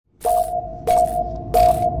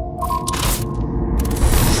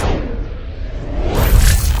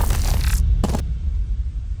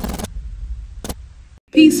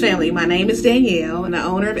Peace family, my name is Danielle and the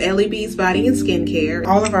owner of LEB's Body and Skincare.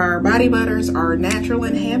 All of our body butters are natural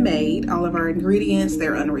and handmade. All of our ingredients,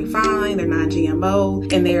 they're unrefined, they're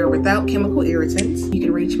non-GMO, and they're without chemical irritants. You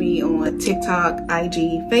can reach me on TikTok,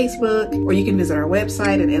 IG, Facebook, or you can visit our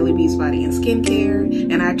website at LEB's Body and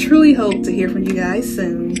Skincare. And I truly hope to hear from you guys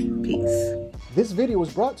soon. Peace. This video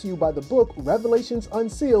was brought to you by the book Revelations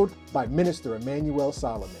Unsealed by Minister Emmanuel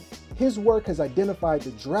Solomon. His work has identified the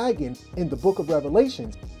dragon in the book of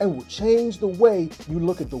Revelations and will change the way you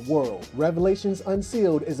look at the world. Revelations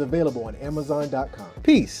Unsealed is available on Amazon.com.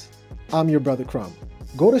 Peace. I'm your brother Crumb.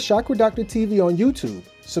 Go to Chakra Doctor TV on YouTube,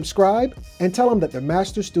 subscribe, and tell them that the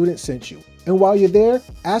master student sent you. And while you're there,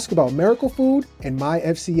 ask about Miracle Food and My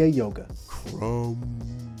FCA Yoga. Crumb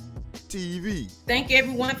TV. Thank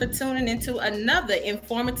everyone for tuning into another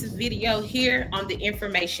informative video here on the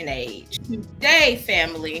Information Age. Today,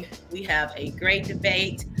 family, we have a great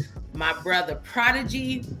debate. My brother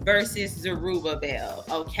Prodigy versus Zerubbabel,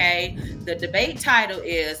 okay? The debate title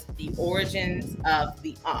is The Origins of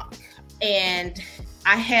the Ankh. And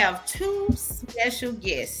I have two special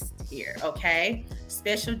guests here, okay?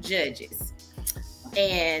 Special judges.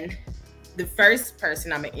 And the first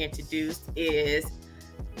person I'm gonna introduce is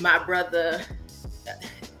my brother.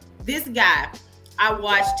 This guy, I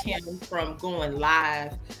watched him from going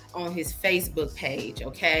live on his Facebook page,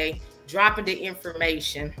 okay, dropping the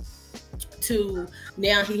information, to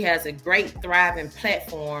now he has a great thriving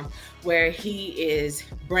platform where he is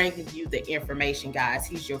bringing you the information, guys.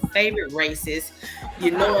 He's your favorite racist. You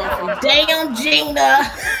know him from Damn Gina.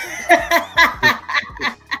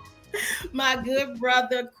 My good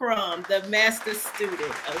brother Crumb, the master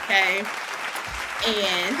student, okay?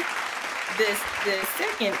 And the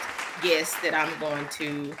second guest that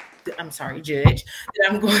judge that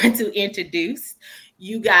I'm going to introduce.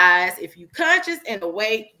 You guys, if you conscious and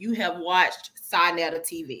awake, you have watched Sinetta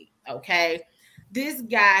TV, okay? This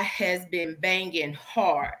guy has been banging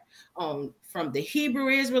hard from the Hebrew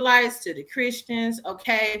Israelites to the Christians,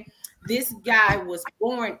 okay? This guy was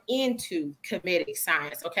born into comedic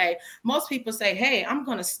science, okay? Most people say, hey, I'm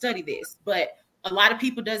going to study this, but a lot of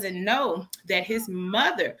people doesn't know that his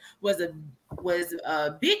mother was a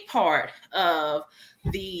big part of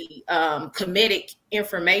the comedic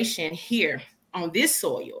information here on this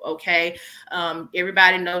soil, okay?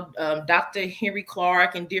 Everybody know Dr. Henry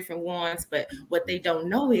Clark and different ones, but what they don't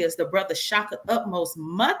know is the brother Shaka Upmost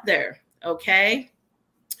mother, okay,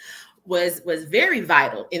 was very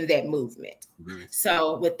vital in that movement. Mm-hmm.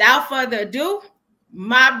 So without further ado,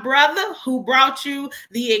 my brother who brought you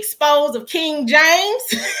the expose of King James,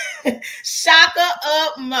 Shaka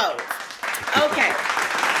Upmost. Okay.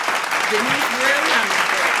 Denise, really, I'm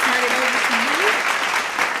going to turn it over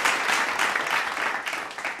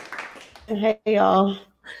to you. Hey, y'all.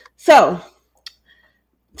 So,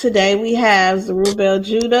 today we have Zerubbabel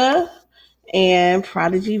Judah and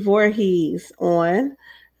Prodigy Voorhees on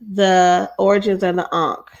the origins of the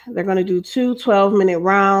Ankh. They're going to do two 12-minute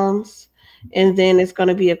rounds. And then it's going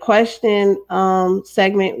to be a question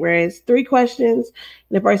segment where it's 3 questions.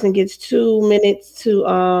 And the person gets 2 minutes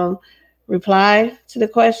to reply to the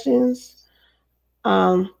questions.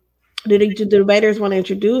 Do the debaters want to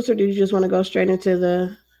introduce, or do you just want to go straight into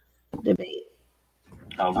the debate?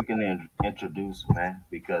 We can introduce, man,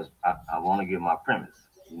 because I want to give my premise.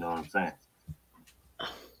 You know what I'm saying?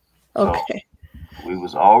 Okay. So we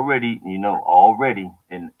was already in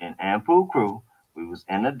Ampu Crew. We was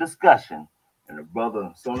in a discussion, and the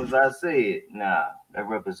brother, as soon as I said, nah, that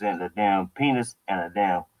represents a damn penis and a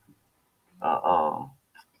damn a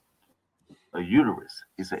uterus.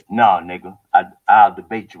 He said, no, nigga, I'll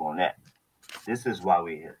debate you on that. This is why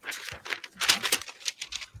we're here.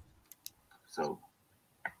 So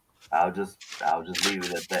I'll just leave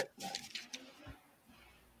it at that, man.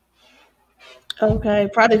 Okay,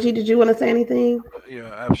 Prodigy, did you want to say anything?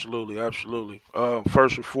 Yeah, absolutely.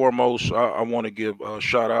 First and foremost, I want to give a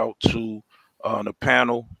shout out to the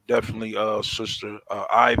panel, definitely Sister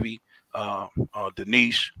Ivy,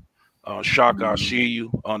 Denise, Shaka, I see you,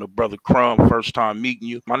 the brother Crumb, first time meeting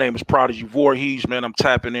you. My name is Prodigy Voorhees, man. I'm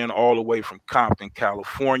tapping in all the way from Compton,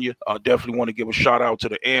 California. I definitely want to give a shout out to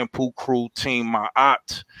the Ampu Crew team,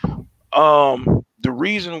 Ma'at. The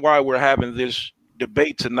reason why we're having this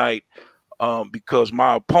debate tonight, because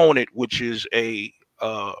my opponent, which is a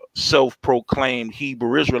self-proclaimed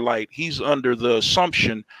Hebrew Israelite, he's under the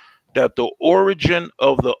assumption that the origin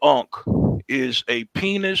of the Ankh is a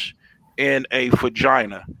penis and a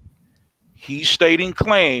vagina. He's stating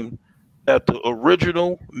claim that the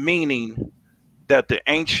original meaning that the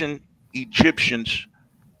ancient Egyptians,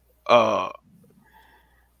 the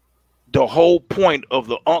whole point of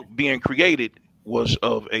the Ankh being created was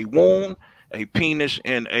of a womb, a penis,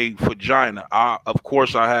 and a vagina. Of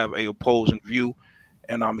course, I have a opposing view,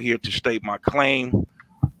 and I'm here to state my claim.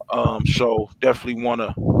 So definitely want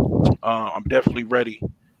to. I'm definitely ready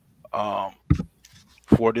um,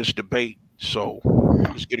 for this debate. So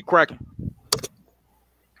let's get it cracking.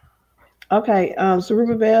 Okay,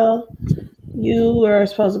 Zerubbabel, you were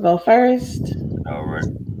supposed to go first. All right.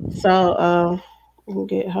 So,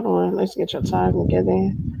 hold on, let's get your time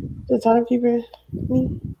together. The timekeeper, me,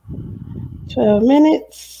 12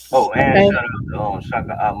 minutes. Oh, and Okay, shout out to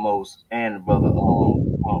Shaka Atmos and the brother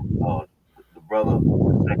the brother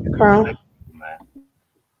Carl. second man.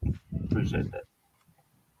 Appreciate that.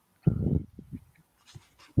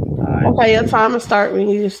 All right. Okay, your time will start when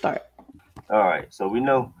you start. All right. So we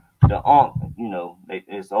know the Ankh,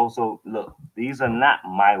 it's also look, these are not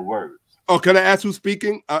my words. Oh, can I ask who's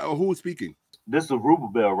speaking? Who's speaking? This is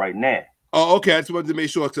Rubabel right now. Oh, okay. I just wanted to make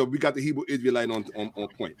sure. So we got the Hebrew Israelite on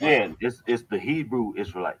point. Yeah, it's the Hebrew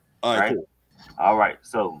Israelite. All right, right? cool. All right.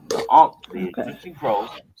 So the Ankh, the Okay. Egyptian cross,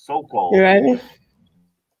 You so-called, ready?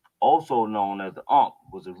 also known as the Ankh,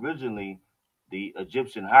 was originally the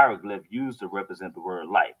Egyptian hieroglyph used to represent the word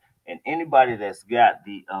life. And anybody that's got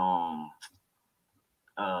the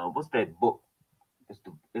what's that book?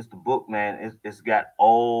 It's the book, man. It's got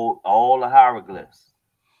all the hieroglyphs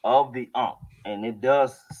of the Ankh, and it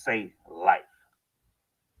does say life,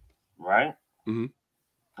 right? Mm-hmm.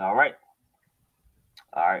 All right.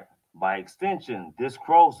 All right. By extension, this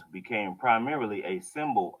cross became primarily a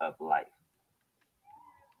symbol of life.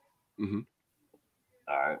 Mm-hmm.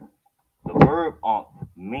 All right. The verb Ankh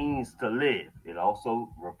means to live. It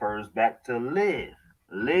also refers back to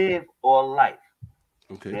live or life.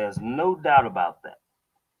 Okay. There's no doubt about that.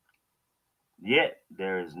 Yet,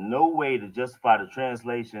 there is no way to justify the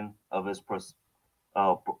translation of its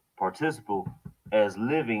participle as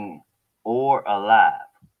living or alive,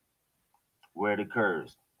 where it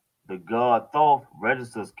occurs. The god Thoth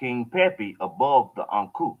registers King Pepi above the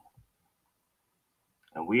Anku.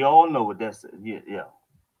 And we all know what that's, yeah.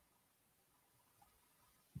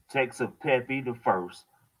 Text of Pepi the first,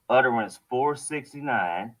 utterance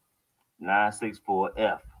 469,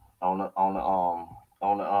 964F on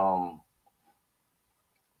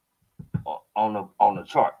the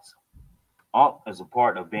charts. Ankh is a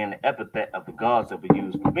part of being the epithet of the gods that we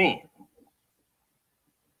use for being.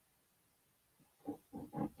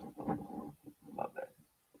 My bad.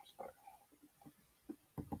 Sorry.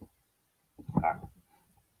 All right.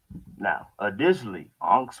 Now, additionally,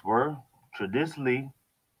 Ankhs were traditionally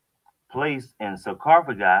placed in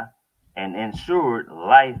sarcophagi and ensured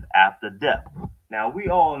life after death. Now, we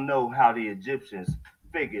all know how the Egyptians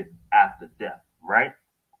figured after death, right?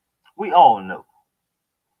 We all know.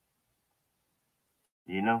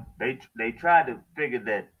 They tried to figure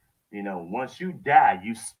that, once you die,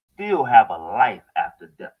 you still have a life after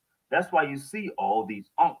death. That's why you see all these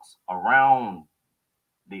unks around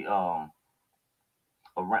the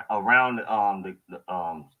around the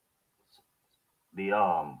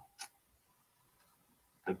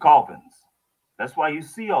the coffins. That's why you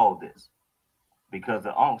see all this, because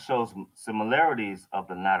the Ankh shows similarities of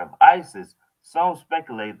the Knot of Isis. Some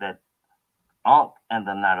speculate that Ankh and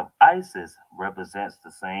the Knot of Isis represents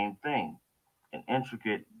the same thing, an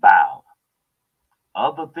intricate bow.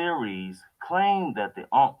 Other theories claim that the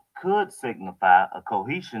Ankh could signify a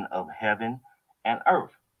cohesion of heaven and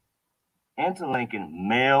earth, interlinking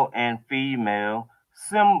male and female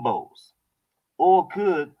symbols, or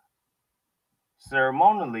could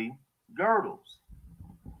ceremonially girdles.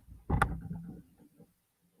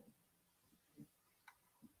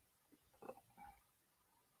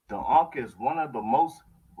 The Ankh is one of the most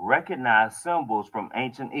recognized symbols from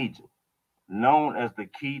ancient Egypt, known as the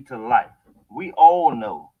key to life. We all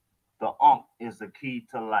know the Ankh is the key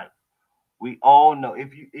to life. We all know,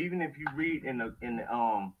 if you read in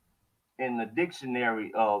the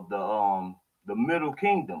dictionary of the Middle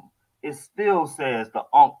Kingdom, it still says the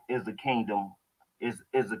Ankh is the kingdom, is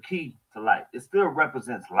a key to life. It still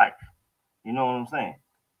represents life. You know what I'm saying?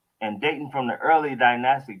 And dating from the early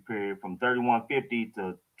dynastic period from 3150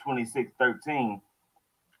 to 2613,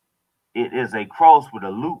 it is a cross with a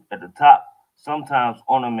loop at the top, sometimes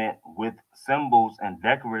ornament with symbols and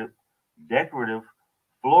decorative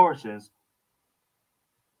flourishes,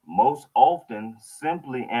 most often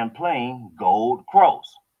simply and plain gold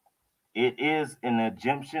cross. It is an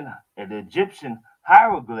Egyptian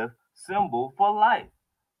hieroglyph symbol for life.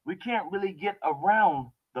 We can't really get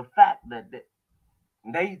around the fact that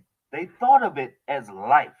they thought of it as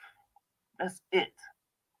life. That's it.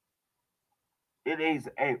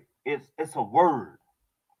 It's a word,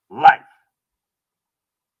 life.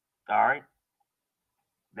 All right.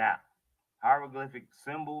 Now, hieroglyphic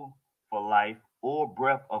symbol for life or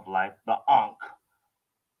breath of life, the Ankh,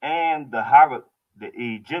 and the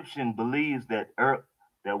Egyptian believes that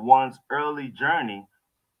that one's early journey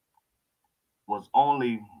was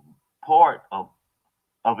only part of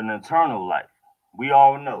an eternal life. We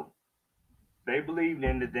all know they believed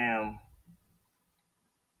in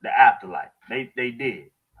the afterlife. They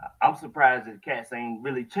did. I'm surprised that cats ain't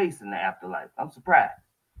really chasing the afterlife. I'm surprised.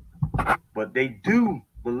 But they do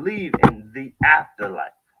believe in the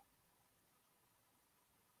afterlife.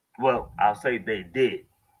 Well, I'll say they did.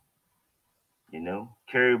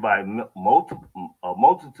 Carried by a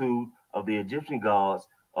multitude of the Egyptian gods,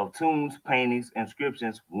 of tombs, paintings,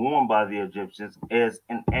 inscriptions worn by the Egyptians as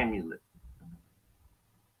an amulet.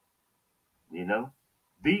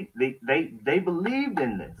 They believed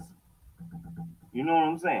in this. You know what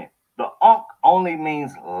I'm saying? The Ankh only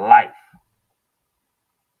means life.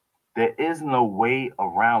 There is no way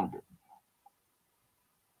around it.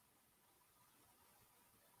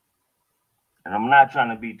 And I'm not trying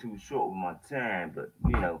to be too short with my time,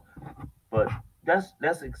 but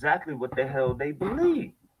that's exactly what the hell they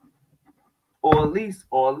believe. Or at least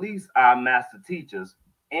our master teachers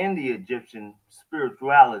in the Egyptian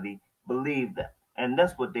spirituality believe that. And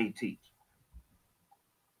that's what they teach.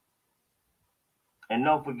 And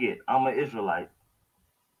don't forget, I'm an Israelite.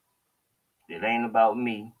 It ain't about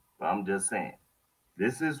me, but I'm just saying.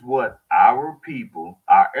 This is what our people,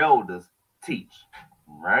 our elders, teach.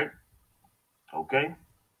 Right? Okay?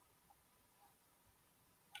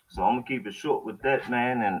 So I'm going to keep it short with that,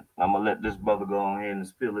 man, and I'm going to let this brother go on here and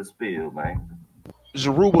spill his spill, man.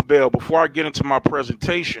 Zerubbabel, before I get into my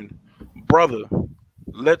presentation, brother,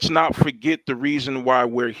 let's not forget the reason why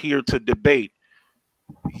we're here to debate.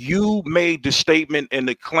 You made the statement and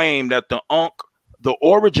the claim that the Ankh, the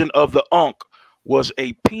origin of the Ankh, was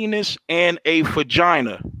a penis and a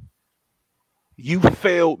vagina. You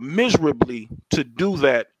failed miserably to do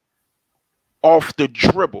that off the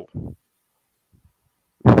dribble.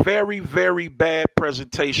 Very, very bad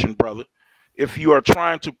presentation, brother. If you are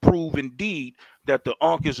trying to prove indeed that the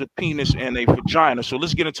Ankh is a penis and a vagina. So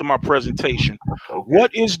let's get into my presentation. Okay.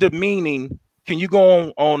 What is the meaning? Can you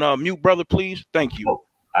go on mute, brother, please? Thank you. Oh,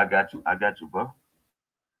 I got you, bro.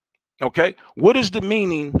 Okay. What is the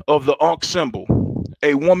meaning of the Ankh symbol?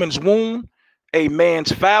 A woman's womb, a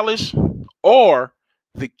man's phallus, or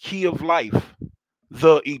the key of life,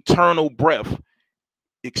 the eternal breath,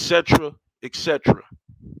 etc., etc.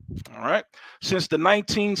 All right. Since the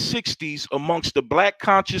 1960s, amongst the Black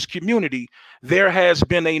conscious community, there has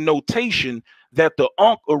been a notation that the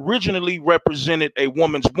Ankh originally represented a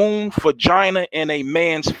woman's womb, vagina, and a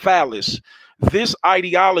man's phallus. This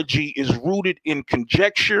ideology is rooted in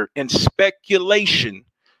conjecture and speculation.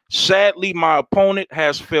 Sadly, my opponent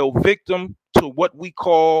has fell victim to what we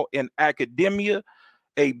call in academia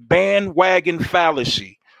a bandwagon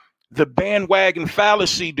fallacy. The bandwagon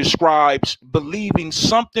fallacy describes believing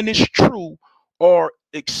something is true or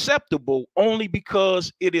acceptable only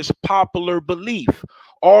because it is popular belief.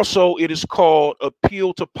 Also, it is called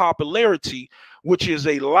appeal to popularity, which is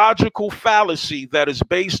a logical fallacy that is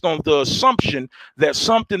based on the assumption that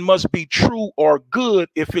something must be true or good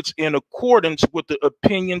if it's in accordance with the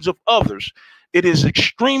opinions of others. It is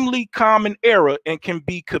extremely common error and can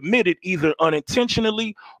be committed either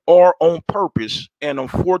unintentionally or on purpose. And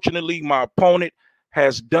unfortunately, my opponent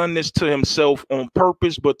has done this to himself on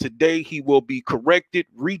purpose, but today he will be corrected,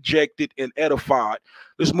 rejected, and edified.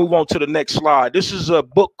 Let's move on to the next slide. This is a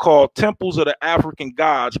book called Temples of the African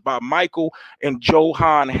Gods by Michael and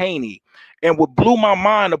Johann Haney. And what blew my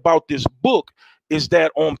mind about this book is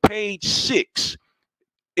that on page 6,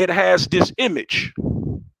 it has this image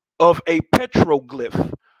of a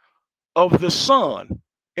petroglyph of the sun.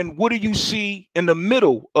 And what do you see in the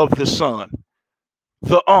middle of the sun?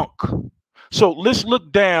 The Ankh. So let's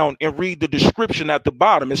look down and read the description at the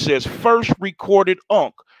bottom. It says, first recorded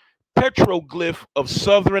Ankh, petroglyph of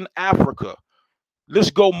Southern Africa.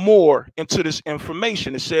 Let's go more into this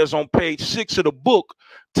information. It says on page 6 of the book,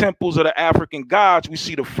 Temples of the African Gods, we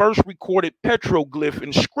see the first recorded petroglyph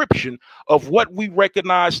inscription of what we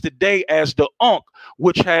recognize today as the Ankh,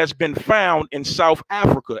 which has been found in South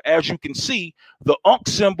Africa. As you can see, the Ankh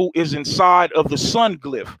symbol is inside of the sun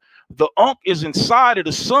glyph. The Ankh is inside of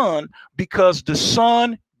the sun because the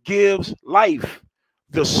sun gives life.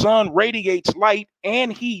 The sun radiates light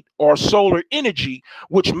and heat or solar energy,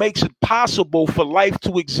 which makes it possible for life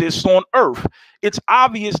to exist on Earth. It's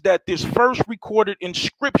obvious that this first recorded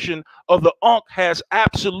inscription of the Ankh has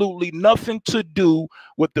absolutely nothing to do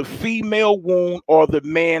with the female womb or the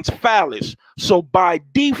man's phallus. So by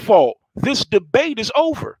default, this debate is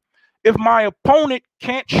over. If my opponent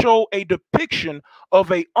can't show a depiction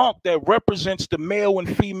of a Ankh that represents the male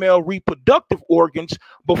and female reproductive organs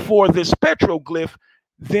before this petroglyph,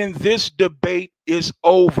 then this debate is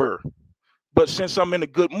over. But since I'm in a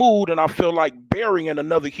good mood and I feel like burying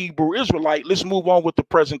another Hebrew Israelite, let's move on with the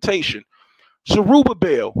presentation.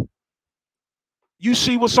 Zerubbabel, you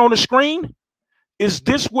see what's on the screen? Is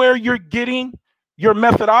this where you're getting your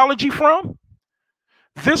methodology from?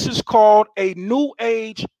 This is called a New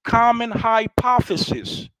Age common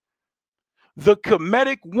hypothesis, the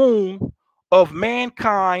Kemetic womb of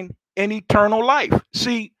mankind in eternal life.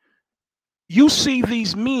 See, you see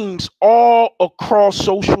these memes all across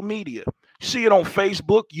social media. You see it on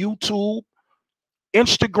Facebook, YouTube,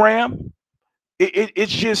 Instagram.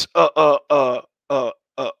 It's just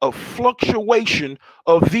a fluctuation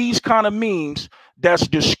of these kind of memes that's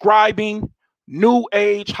describing New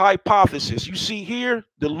Age hypothesis. You see here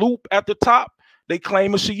the loop at the top, they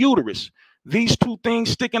claim it's a uterus. These two things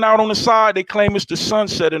sticking out on the side, they claim it's the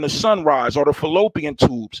sunset and the sunrise, or the fallopian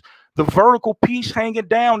tubes. The vertical piece hanging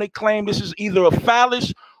down, they claim this is either a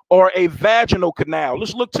phallus or a vaginal canal.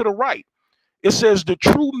 Let's look to the right. It says the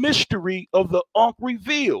true mystery of the Ankh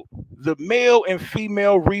revealed, the male and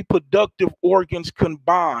female reproductive organs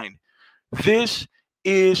combined. This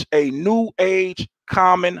is a New Age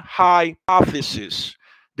common hypothesis.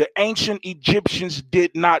 The ancient Egyptians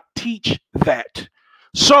did not teach that.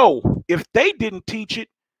 So if they didn't teach it,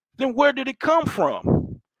 then where did it come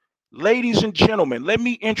from? Ladies and gentlemen, let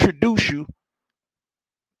me introduce you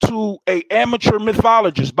to an amateur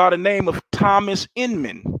mythologist by the name of Thomas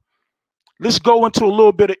Inman. Let's go into a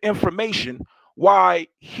little bit of information why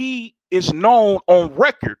he is known on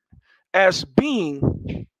record as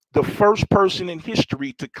being the first person in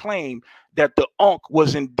history to claim that the Ankh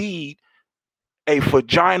was indeed a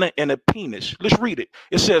vagina and a penis. Let's read it.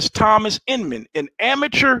 It says Thomas Inman, an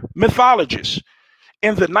amateur mythologist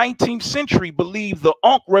in the 19th century, believed the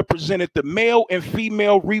Ankh represented the male and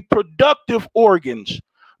female reproductive organs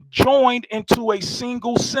joined into a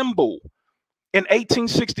single symbol. In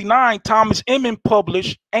 1869, Thomas Inman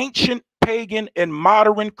published Ancient Pagan and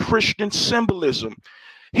Modern Christian Symbolism.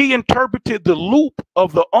 He interpreted the loop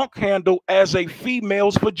of the Ankh handle as a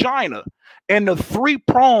female's vagina and the three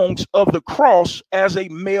prongs of the cross as a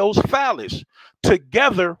male's phallus,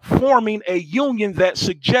 together forming a union that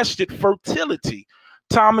suggested fertility.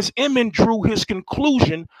 Thomas Inman drew his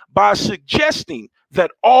conclusion by suggesting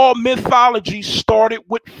that all mythology started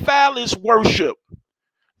with phallus worship.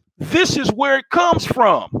 This is where it comes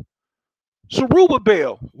from.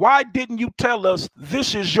 Zerubbabel, why didn't you tell us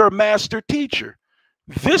this is your master teacher?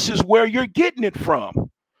 This is where you're getting it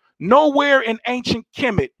from. Nowhere in ancient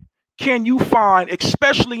Kemet can you find,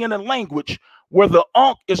 especially in a language, where the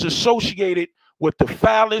Ankh is associated with the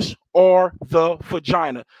phallus or the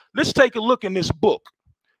vagina. Let's take a look in this book.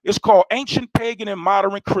 It's called Ancient Pagan and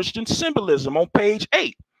Modern Christian Symbolism on page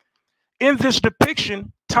 8. In this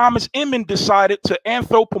depiction, Thomas Inman decided to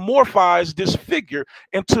anthropomorphize this figure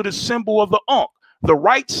into the symbol of the Ankh. The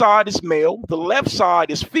right side is male, the left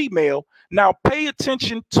side is female. Now pay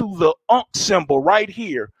attention to the Ankh symbol right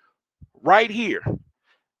here, right here.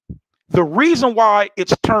 The reason why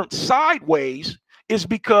it's turned sideways is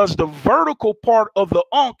because the vertical part of the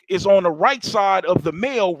Ankh is on the right side of the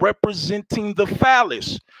male, representing the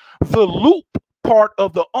phallus. The loop part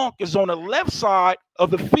of the Ankh is on the left side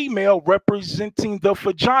of the female, representing the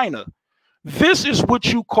vagina. This is what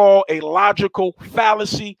you call a logical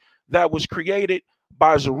fallacy that was created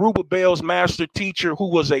by Zerubbabel's master teacher, who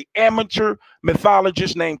was an amateur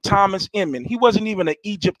mythologist named Thomas Inman. He wasn't even an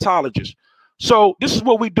Egyptologist. So this is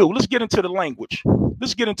what we do. Let's get into the language.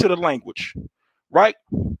 Let's get into the language, right?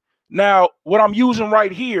 Now, what I'm using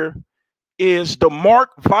right here is the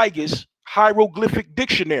Mark Vigus Hieroglyphic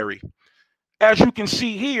Dictionary. As you can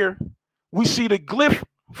see here, we see the glyph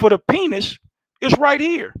for the penis is right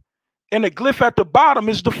here. And the glyph at the bottom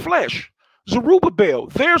is the flesh. Zerubbabel,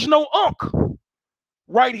 there's no Ankh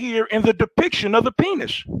right here in the depiction of the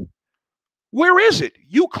penis. Where is it?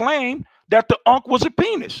 You claim that the Ankh was a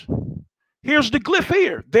penis. Here's the glyph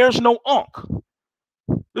here. There's no Ankh.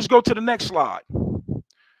 Let's go to the next slide.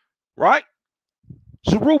 Right?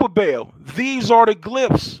 Zerubbabel, these are the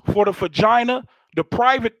glyphs for the vagina, the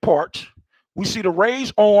private parts. We see the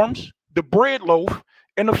raised arms, the bread loaf,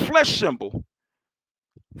 and the flesh symbol.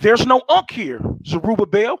 There's no Ankh here,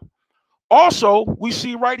 Zerubbabel. Also, we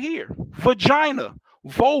see right here, vagina,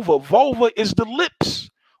 vulva. Vulva is the lips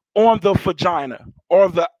on the vagina, or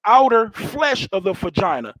the outer flesh of the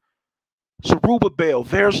vagina. Zerubbabel,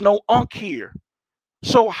 there's no Ankh here.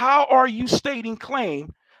 So how are you stating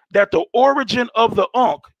claim that the origin of the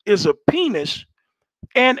Ankh is a penis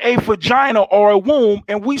and a vagina or a womb,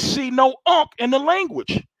 and we see no Ankh in the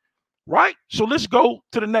language, right? So let's go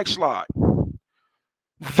to the next slide.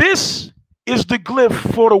 This is the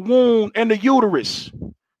glyph for the womb and the uterus.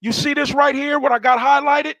 You see this right here, what I got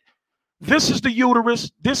highlighted? This is the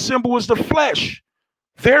uterus. This symbol is the flesh.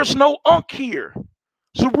 There's no Ankh here.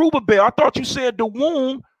 Zerubbabel, I thought you said the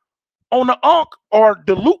womb on the Ankh, or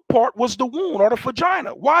the loop part, was the womb or the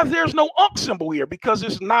vagina. Why there's no Ankh symbol here? Because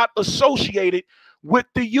it's not associated with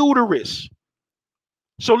the uterus.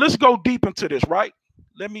 So let's go deep into this, right?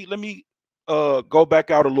 Let me go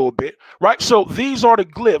back out a little bit, right? So these are the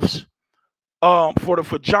glyphs for the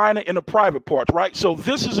vagina and the private parts, right? So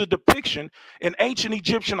this is a depiction in ancient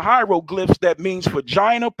Egyptian hieroglyphs that means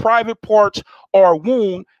vagina, private parts, or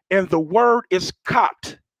womb, and the word is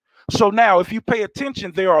kat. So now, if you pay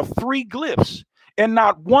attention, there are 3 glyphs and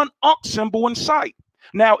not one Ankh symbol in sight.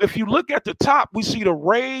 Now, if you look at the top, we see the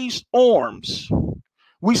raised arms.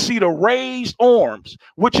 We see the raised arms,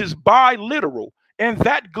 which is biliteral. And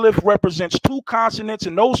that glyph represents 2 consonants,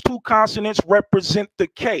 and those 2 consonants represent the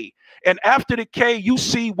K. And after the K, you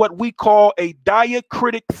see what we call a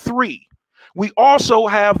diacritic 3. We also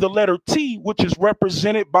have the letter T, which is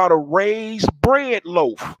represented by the raised bread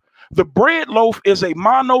loaf. The bread loaf is a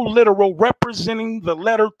monoliteral representing the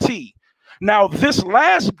letter T. Now, this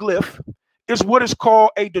last glyph is what is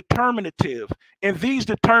called a determinative. And these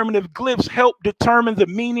determinative glyphs help determine the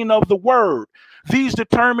meaning of the word. These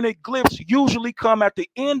determinative glyphs usually come at the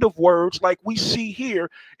end of words, like we see here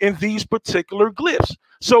in these particular glyphs.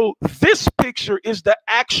 So this picture is the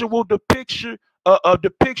actual depiction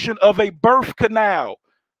of a birth canal,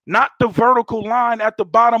 not the vertical line at the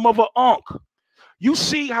bottom of an Ankh. You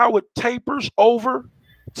see how it tapers over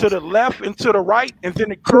to the left and to the right, and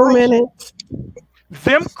then it curls? 2 minutes.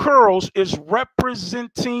 Them curls is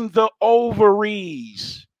representing the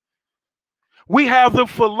ovaries. We have the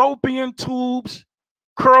fallopian tubes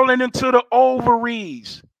curling into the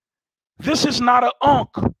ovaries. This is not an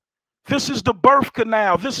Ankh. This is the birth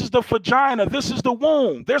canal. This is the vagina. This is the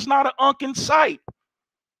womb. There's not an Ankh in sight.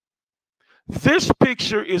 This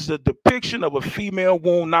picture is the depiction of a female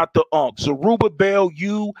womb, not the Ankh. Zerubbabel,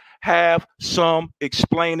 you have some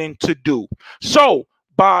explaining to do. So,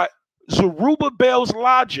 by Zerubbabel's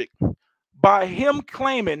logic, by him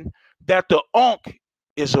claiming that the Ankh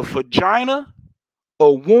is a vagina,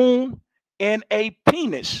 a womb, and a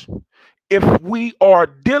penis, if we are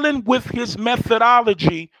dealing with his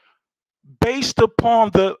methodology based upon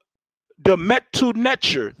the metu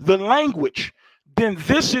nature, the language, then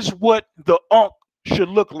this is what the Ankh should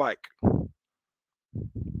look like.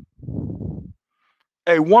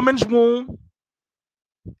 A woman's womb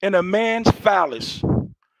and a man's phallus.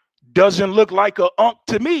 Doesn't look like an Ankh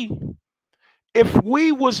to me. If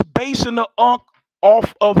we was basing the Ankh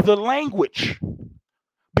off of the language,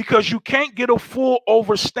 because you can't get a full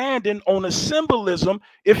understanding on a symbolism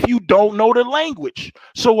if you don't know the language.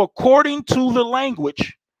 So according to the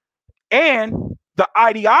language and the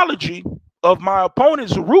ideology of my opponent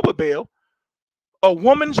Zerubbabel, a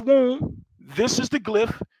woman's womb, this is the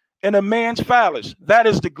glyph, and a man's phallus, that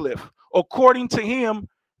is the glyph. According to him,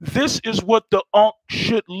 this is what the Ankh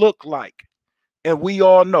should look like. And we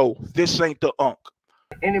all know this ain't the Ankh.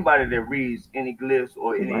 Anybody that reads any glyphs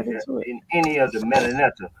or in any of the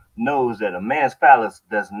metanetta knows that a man's phallus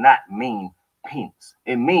does not mean penis.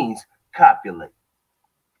 It means copulate.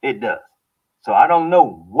 It does. So I don't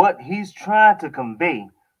know what he's trying to convey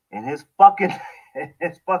in his fucking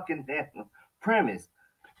damn premise.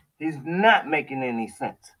 He's not making any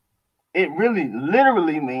sense. It really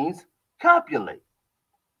literally means copulate.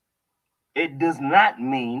 It does not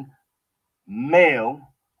mean male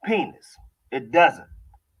penis. It doesn't.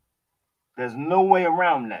 There's no way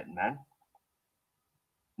around that, man.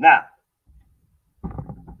 Now,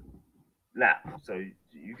 so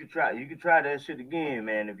you could try that shit again,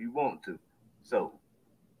 man, if you want to. So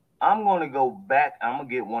I'm gonna go back. I'm gonna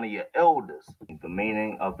get one of your elders. The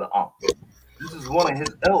meaning of the Ankh. This is one of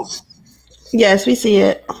his elders. Yes, we see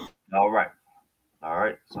it. All right.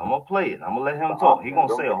 So I'm gonna play it. I'm gonna let him talk. He's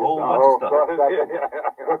gonna say a whole bunch of stuff.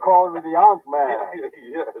 They're calling me the Ankh man.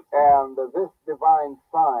 Yes. And this divine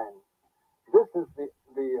sign, this is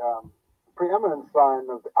the preeminent sign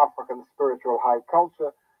of the African spiritual high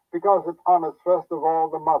culture, because it honors first of all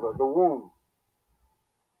the mother, the womb.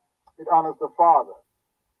 It honors the father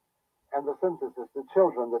and the synthesis, the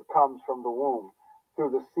children that comes from the womb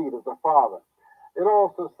through the seed of the father. It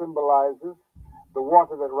also symbolizes the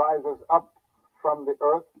water that rises up from the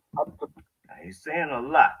earth up to. He's saying a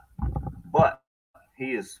lot, but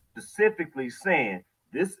he is specifically saying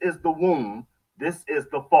this is the womb, this is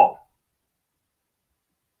the fall.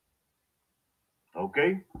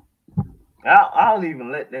 Okay, I'll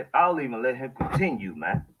even let him continue,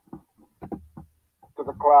 man. To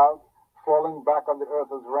the clouds, falling back on the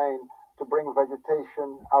earth as rain to bring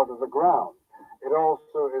vegetation out of the ground. It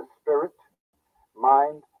also is spirit,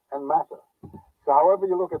 mind, and matter. So however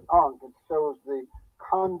you look at Ankh, it shows the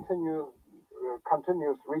continuous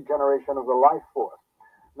regeneration of the life force.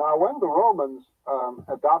 Now, when the Romans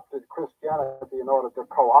adopted Christianity in order to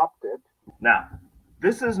co-opt it. Now,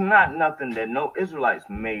 this is not nothing that no Israelites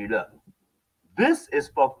made up. This is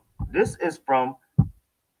from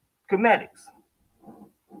Comedics,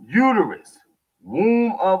 uterus,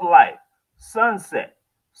 womb of life, sunset,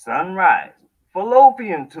 sunrise,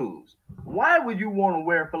 fallopian tubes. Why would you want to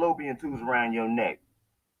wear fallopian tubes around your neck?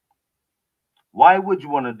 Why would you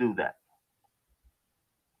want to do that?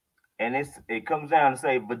 And it comes down to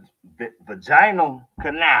say vaginal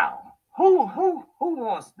canal. Who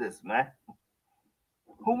wants this, man?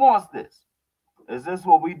 Who wants this? Is this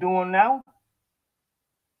what we doing now?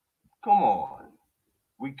 Come on.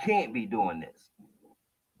 We can't be doing this.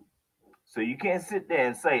 So you can't sit there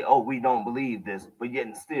and say, oh, we don't believe this, but yet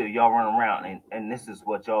and still y'all run around and this is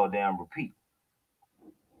what y'all damn repeat.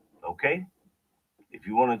 Okay? If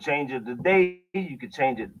you want to change it today, you can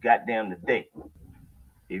change it goddamn today.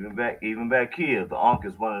 Even back here, the Ankh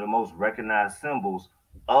is one of the most recognized symbols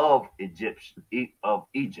of Egypt.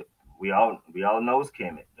 We all know it's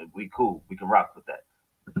Kemet. We cool. We can rock with that.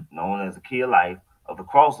 Known as the key of life, of the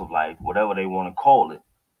cross of life, whatever they want to call it,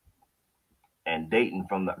 and dating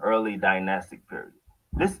from the early dynastic period.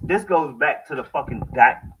 This goes back to the fucking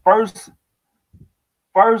first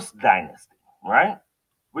dynasty, right?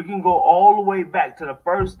 We can go all the way back to the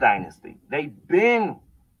first dynasty. They've been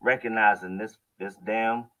recognizing this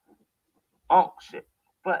damn Ankh shit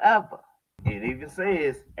forever. It even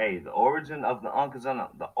says, hey, the origin of the Ankh is unknown.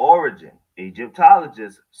 The origin.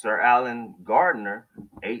 Egyptologist Sir Alan Gardner,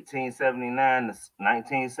 1879 to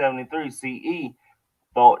 1973 CE,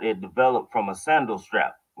 thought it developed from a sandal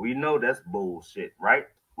strap. We know that's bullshit, right?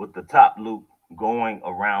 With the top loop going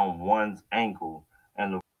around one's ankle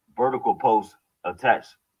and the vertical post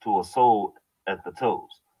attached to a sole at the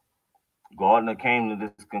toes. Gardner came to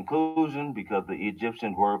this conclusion because the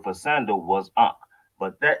Egyptian word for sandal was Ankh,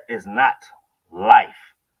 but that is not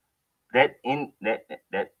life. That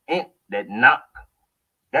knock,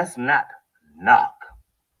 that's not knock.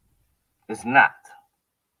 It's not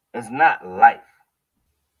life.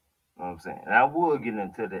 You know what I'm saying? And I would get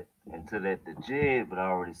into that the jib, but I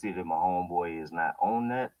already see that my homeboy is not on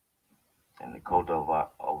that. And the cult of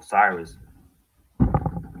Osiris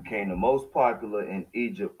became the most popular in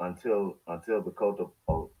Egypt until the cult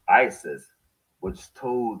of Isis, which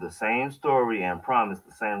told the same story and promised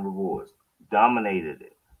the same rewards, dominated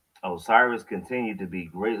it. Osiris continued to be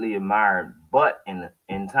greatly admired, but in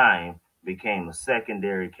time became a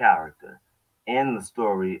secondary character in the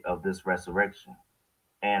story of this resurrection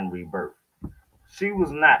and rebirth. She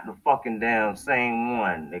was not the fucking damn same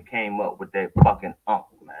one that came up with that fucking Ankh,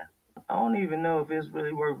 man. I don't even know if it's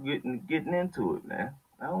really worth getting into it, man.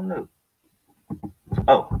 I don't know.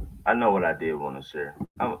 Oh, I know what I did want to share.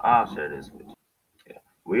 I'll share this with you. Yeah.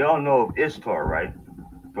 We all know of Ishtar, right?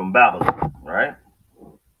 From Babylon, right?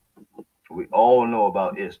 We all know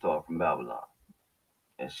about Ishtar from Babylon.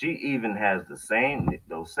 And she even has those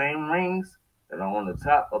same rings that are on the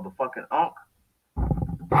top of the fucking Ankh.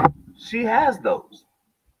 She has those.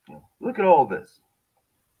 Look at all this.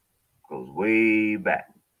 Goes way back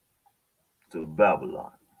to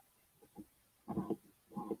Babylon. Let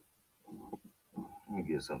me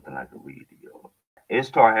get something I can read to y'all.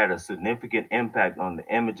 Ishtar had a significant impact on the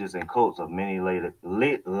images and cults of many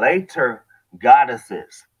later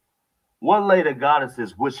goddesses. What later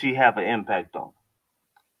goddesses would she have an impact on?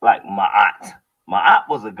 Like Ma'at. Ma'at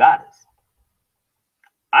was a goddess.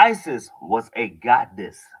 Isis was a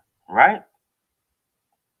goddess, right?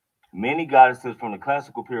 Many goddesses from the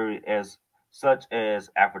classical period, such as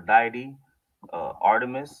Aphrodite,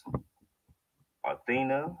 Artemis,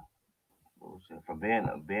 Athena, from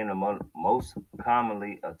being among most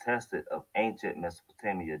commonly attested of ancient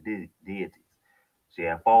Mesopotamia deities. She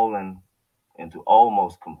had fallen into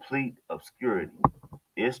almost complete obscurity.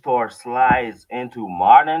 Ishtar slides into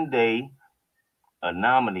modern day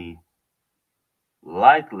anomaly,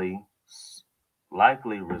 likely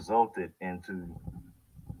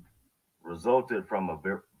resulted from a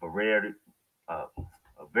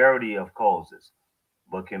variety of causes,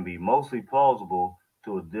 but can be mostly plausible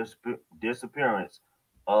to a disappearance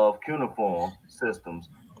of cuneiform systems.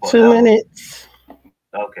 2 minutes.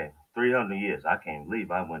 Okay, 300 years. I can't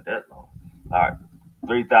believe I went that long. All right,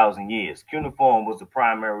 3,000 years. Cuneiform was the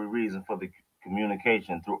primary reason for the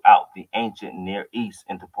communication throughout the ancient Near East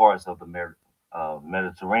into parts of the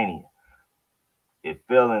Mediterranean. It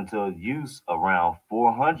fell into use around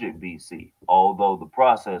 400 BC, although the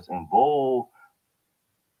process involved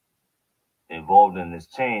in this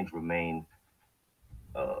change remained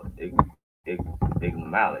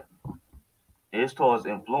enigmatic. Ishtar's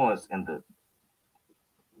influence in the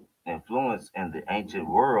ancient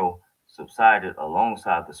world subsided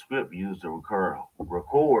alongside the script used to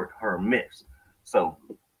record her myths. So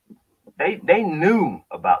they knew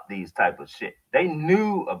about these type of shit. They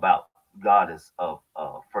knew about goddess of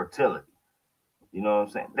fertility. You know what I'm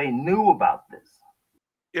saying? They knew about this.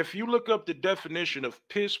 If you look up the definition of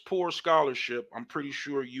piss poor scholarship, I'm pretty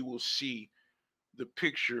sure you will see the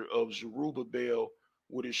picture of Zerubbabel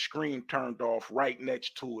with his screen turned off right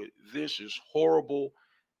next to it. This is horrible.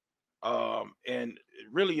 And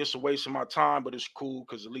really it's a waste of my time, but it's cool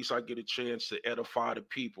because at least I get a chance to edify the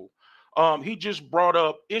people. He just brought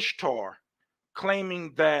up Ishtar,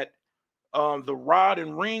 claiming that the rod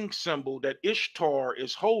and ring symbol that Ishtar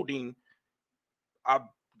is holding, I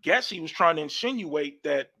guess he was trying to insinuate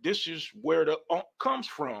that this is where the Ankh comes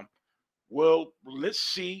from. Well, let's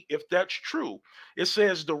see if that's true. It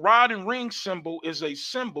says the rod and ring symbol is a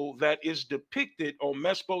symbol that is depicted on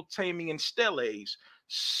Mesopotamian steles,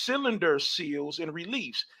 cylinder seals, and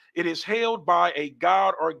reliefs. It is held by a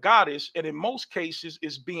god or goddess, and in most cases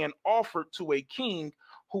is being offered to a king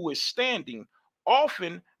who is standing,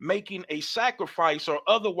 often making a sacrifice or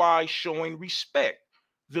otherwise showing respect.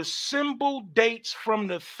 The symbol dates from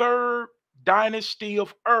the 3rd dynasty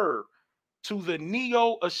of Ur to the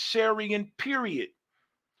Neo-Assyrian period.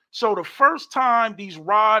 So the first time these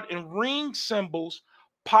rod and ring symbols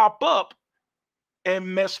pop up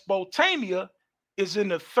in Mesopotamia is in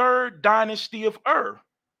the 3rd dynasty of Ur.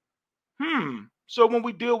 So when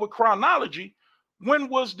we deal with chronology, when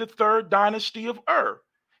was the 3rd dynasty of Ur?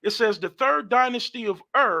 It says the 3rd dynasty of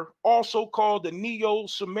Ur, also called the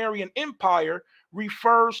Neo-Sumerian Empire,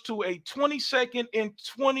 refers to a 22nd and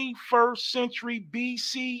 21st century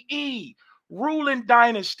BCE ruling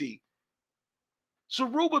dynasty.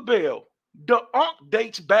 Zerubbabel, the Ankh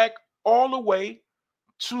dates back all the way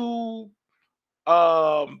to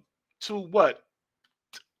what?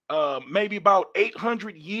 Maybe about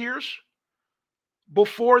 800 years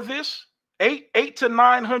before this. 8 to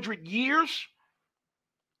 900 years.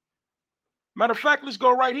 Matter of fact, let's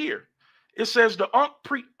go right here. It says the Ankh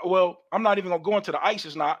well, I'm not even gonna go into the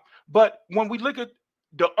ISIS not, but when we look at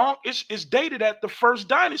the Ankh, it's dated at the 1st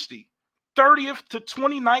dynasty, 30th to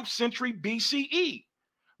 29th century BCE.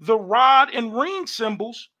 The rod and ring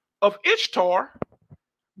symbols of Ishtar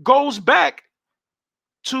goes back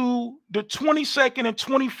to the 22nd and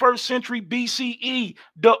 21st century BCE.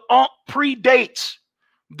 The Ankh predates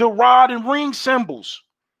the rod and ring symbols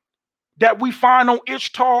that we find on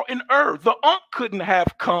Ishtar and Ur. The Ankh couldn't have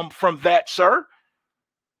come from that, sir.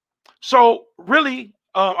 So really,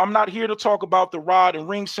 I'm not here to talk about the rod and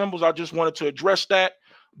ring symbols. I just wanted to address that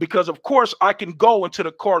because, of course, I can go into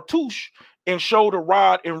the cartouche and show the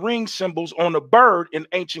rod and ring symbols on a bird in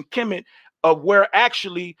ancient Kemet of where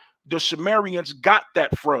actually the Sumerians got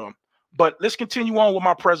that from. But let's continue on with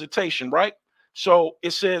my presentation, right? So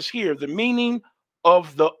it says here, the meaning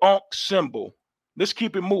of the Ankh symbol. Let's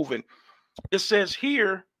keep it moving. It says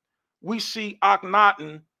here, we see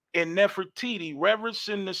Akhenaten and Nefertiti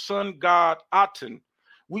reverencing the sun god Aten.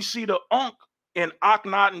 We see the Ankh in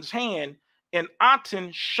Akhenaten's hand and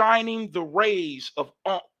Aten shining the rays of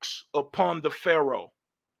Ankhs upon the pharaoh.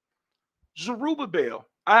 Zerubbabel,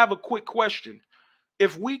 I have a quick question.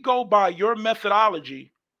 If we go by your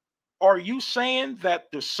methodology, are you saying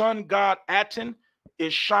that the sun god Aten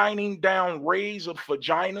is shining down rays of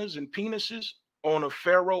vaginas and penises on a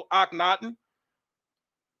pharaoh Akhenaten?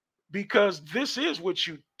 Because this is what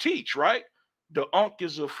you teach, right? The Ankh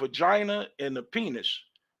is a vagina and a penis.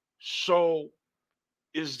 So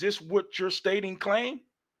is this what you're stating claim?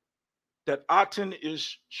 That Aten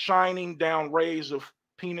is shining down rays of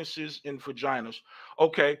penises and vaginas.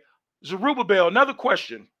 Okay. Zerubbabel, another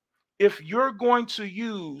question. If you're going to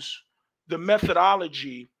use the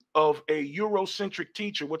methodology of a Eurocentric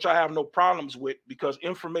teacher, which I have no problems with because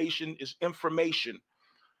information is information,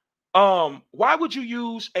 why would you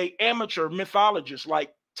use a amateur mythologist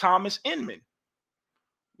like Thomas Inman?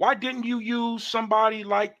 Why didn't you use somebody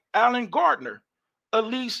like Alan Gardner? At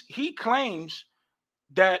least he claims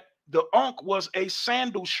that the Ankh was a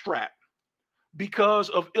sandal strap because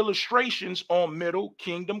of illustrations on Middle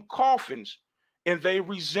Kingdom coffins, and they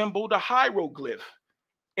resembled a hieroglyph.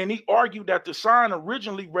 And he argued that the sign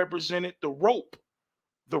originally represented the rope.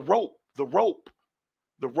 The rope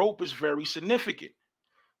is very significant.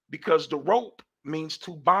 because the rope means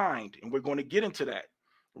to bind, and we're going to get into that,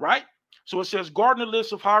 right? So it says, Gardner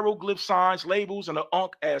list of hieroglyph signs, labels, and the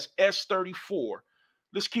Ankh as S34.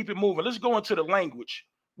 Let's keep it moving. Let's go into the language,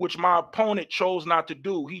 which my opponent chose not to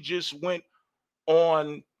do. He just went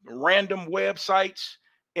on random websites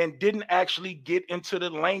and didn't actually get into the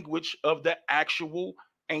language of the actual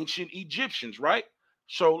ancient Egyptians, right?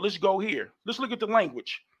 So let's go here. Let's look at the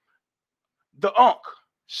language. The Ankh,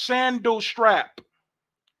 sandal strap.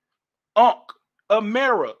 Ankh, a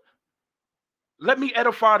mirror. Let me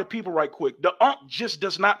edify the people right quick. The Ankh just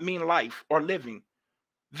does not mean life or living.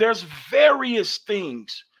 There's various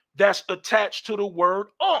things that's attached to the word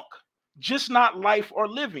Ankh, just not life or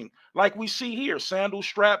living. Like we see here, sandal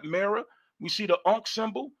strap, mirror. We see the Ankh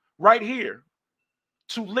symbol right here.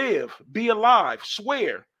 To live, be alive,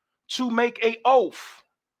 swear, to make a oath.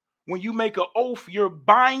 When you make an oath, you're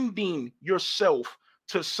binding yourself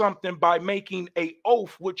to something by making a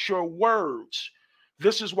oath with your words.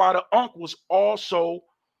 This is why the Ankh was also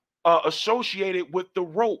associated with the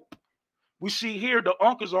rope. We see here the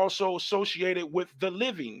Ankh is also associated with the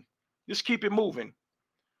living. Just keep it moving.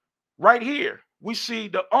 Right here, we see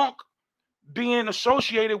the Ankh being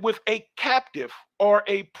associated with a captive or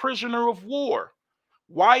a prisoner of war.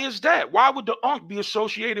 Why is that? Why would the Ankh be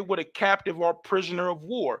associated with a captive or prisoner of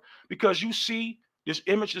war? Because you see this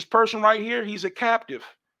image, this person right here, he's a captive.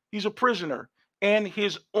 He's a prisoner. And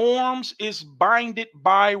his arms is binded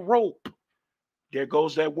by rope. There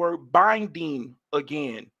goes that word binding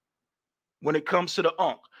again. When it comes to the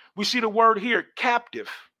Ankh, we see the word here, captive.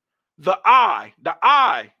 The eye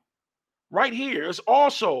right here is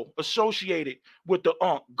also associated with the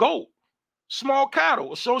Ankh. Goat, small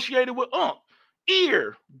cattle associated with Ankh.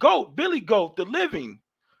 Ear, goat, billy goat, the living.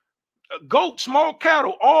 Goat, small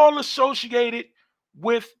cattle, all associated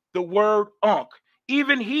with the word Ankh.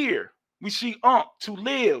 Even here, we see Ankh, to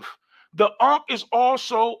live. The Ankh is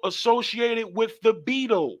also associated with the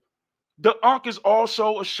beetle. The Ankh is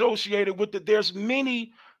also associated with it. There's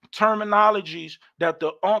many terminologies that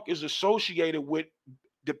the Ankh is associated with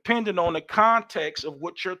depending on the context of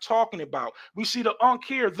what you're talking about. We see the Ankh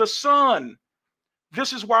here, the sun.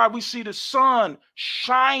 This is why we see the sun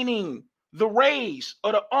shining the rays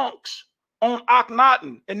of the Ankhs on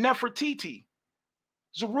Akhenaten and Nefertiti.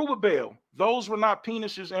 Zerubbabel, those were not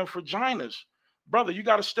penises and vaginas. Brother, you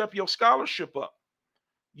got to step your scholarship up.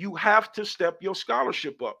 You have to step your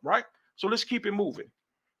scholarship up, right? So let's keep it moving.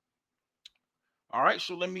 All right,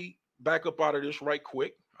 so let me back up out of this right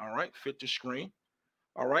quick. All right, fit the screen.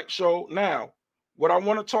 All right, so now what I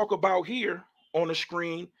want to talk about here on the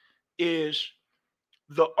screen is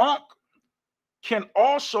the Ankh can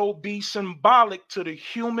also be symbolic to the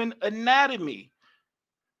human anatomy.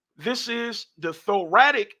 This is the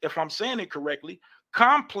thoracic, if I'm saying it correctly,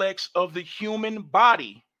 complex of the human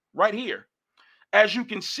body right here. As you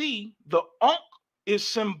can see, the Ankh is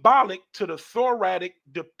symbolic to the thoracic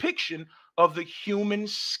depiction of the human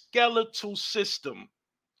skeletal system.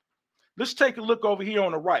 Let's take a look over here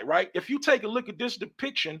on the right? If you take a look at this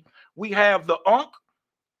depiction, we have the Ankh,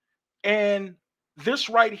 and this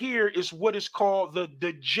right here is what is called the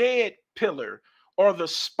Djed pillar, or the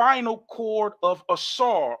spinal cord of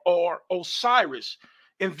Asar or Osiris.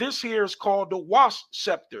 And this here is called the Wasp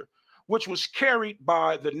scepter, which was carried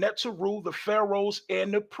by the Netzeru, the pharaohs,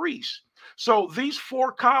 and the priests. So these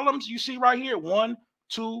four columns you see right here, 1,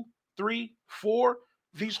 2, 3, 4,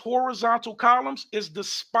 these horizontal columns is the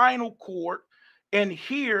spinal cord, and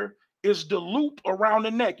here is the loop around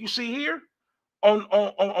the neck. You see here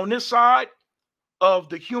on this side of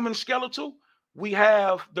the human skeletal, we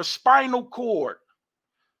have the spinal cord.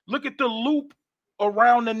 Look at the loop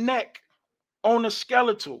around the neck on the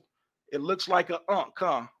skeletal. It looks like an Ankh,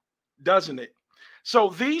 huh? Doesn't it? So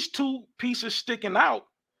these two pieces sticking out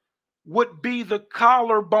would be the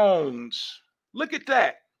collarbones. Look at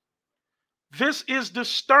that. This is the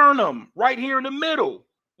sternum right here in the middle.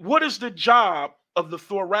 What is the job of the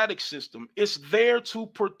thoracic system? It's there to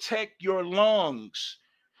protect your lungs.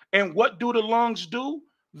 And what do the lungs do?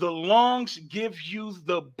 The lungs give you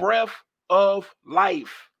the breath of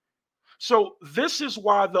life. So this is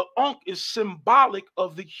why the Ankh is symbolic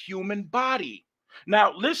of the human body.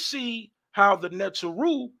 Now let's see how the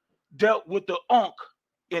Netzeru dealt with the Ankh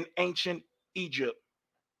in ancient Egypt.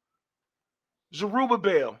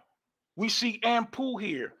 Zerubbabel, we see Anpu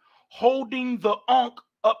here holding the Ankh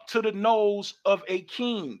up to the nose of a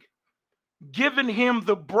king, giving him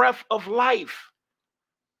the breath of life.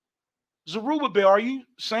 Zerubbabel, are you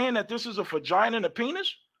saying that this is a vagina and a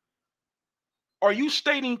penis? Are you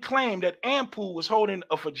stating claim that Anpu was holding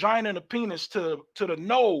a vagina and a penis to the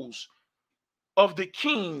nose of the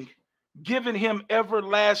king giving him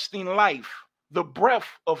everlasting life, the breath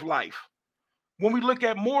of life. When we look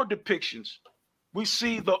at more depictions, we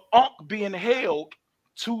see the Ankh being held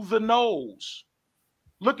to the nose.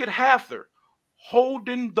 Look at Hathor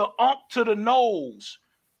holding the Ankh to the nose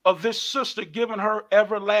of this sister, giving her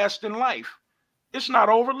everlasting life. It's not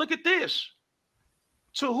over. Look at this.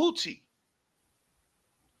 Tahuti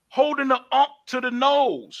holding the Ankh to the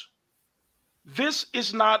nose. This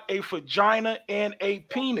is not a vagina and a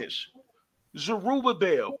penis.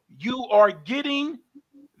 Zerubbabel, you are getting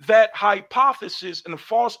that hypothesis and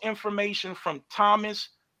false information from Thomas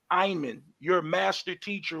Eyman, your master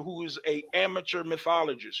teacher, who is an amateur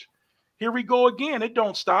mythologist. Here we go again. It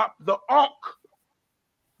don't stop. The Ankh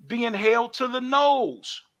being held to the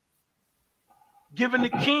nose, giving the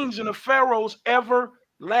kings and the pharaohs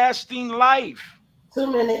everlasting life. 2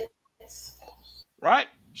 minutes. Right?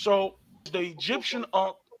 So the Egyptian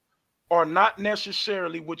Ankh are not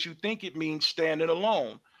necessarily what you think it means standing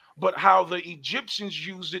alone, but how the Egyptians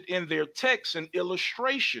used it in their texts and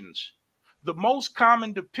illustrations. The most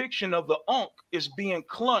common depiction of the Ankh is being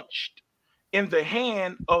clutched in the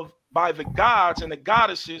hand of by the gods and the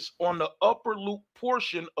goddesses on the upper loop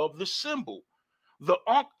portion of the symbol. The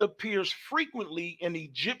Ankh appears frequently in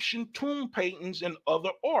Egyptian tomb paintings and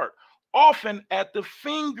other art, often at the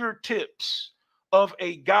fingertips of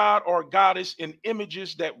a god or goddess in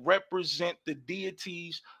images that represent the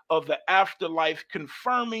deities of the afterlife,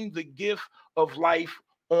 confirming the gift of life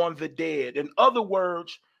on the dead. In other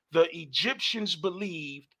words, the Egyptians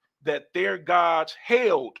believed that their gods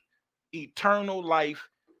held eternal life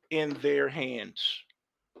in their hands.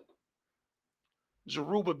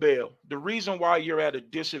 Zerubbabel, the reason why you're at a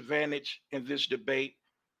disadvantage in this debate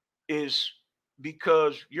is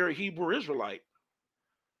because you're a Hebrew Israelite.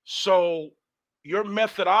 So your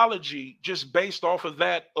methodology, just based off of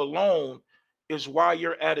that alone, is why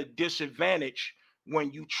you're at a disadvantage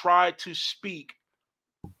when you try to speak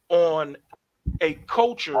on a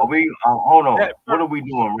culture. Are we, hold on. What are we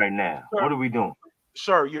doing right now? Sir, what are we doing?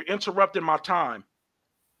 Sir, you're interrupting my time.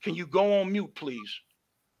 Can you go on mute, please?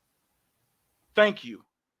 Thank you.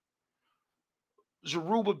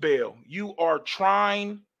 Zerubbabel, you are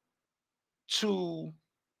trying to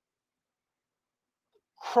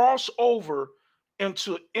cross over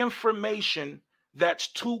into information that's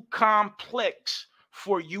too complex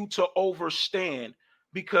for you to understand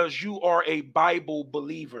because you are a Bible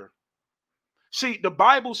believer. See, the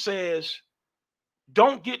Bible says,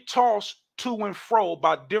 don't get tossed to and fro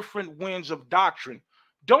by different winds of doctrine.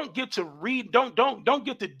 Don't get to read, don't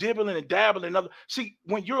get to dibbling and dabbling and other. See,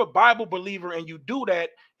 when you're a Bible believer and you do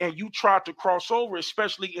that and you try to cross over,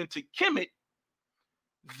 especially into Kemet,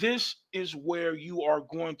 this is where you are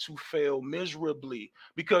going to fail miserably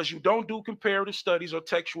because you don't do comparative studies or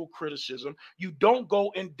textual criticism. You don't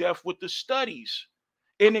go in depth with the studies.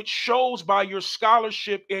 And it shows by your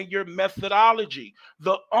scholarship and your methodology.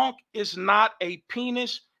 The Ankh is not a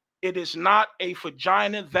penis. It is not a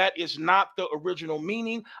vagina. That is not the original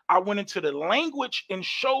meaning. I went into the language and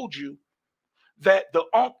showed you that the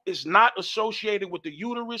Ankh is not associated with the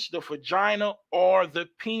uterus, the vagina, or the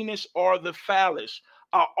penis, or the phallus.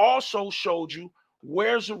 I also showed you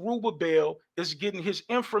where Zerubbabel is getting his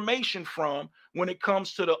information from when it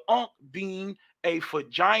comes to the Ankh being a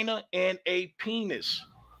vagina and a penis.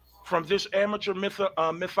 From this amateur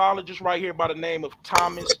mythologist right here by the name of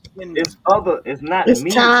Thomas Inman. It's not it's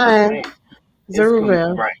me. time.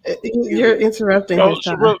 Zerubbabel, right. You're interrupting his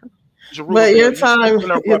time. But your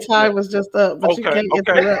time was just up, but you can't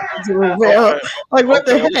interrupt Zerubbabel. Like, what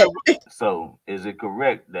the heck? So is it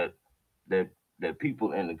correct that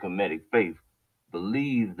people in the Kemetic faith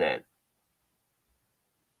believe that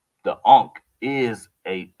the Ankh is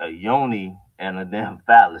a yoni and a damn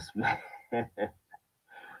phallus, man?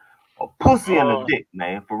 A pussy and a dick,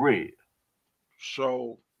 man, for real.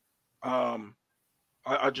 So I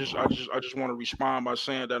just want to respond by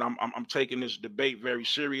saying that I'm taking this debate very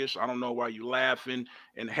serious. I don't know why you laughing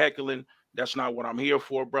and heckling. That's not what I'm here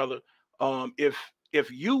for, brother. If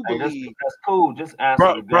you believe, that's cool. Just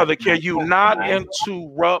answer, brother. Can you not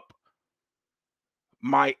interrupt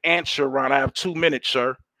my answer? Right, I have 2 minutes,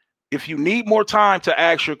 sir. If you need more time to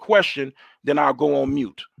ask your question, then I'll go on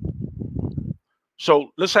mute.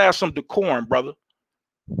 So let's have some decorum, brother.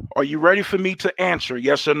 Are you ready for me to answer?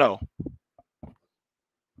 Yes or no?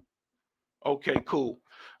 Okay, cool.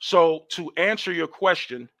 So to answer your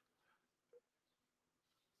question,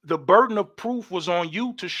 the burden of proof was on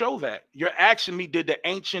you to show that. You're asking me, did the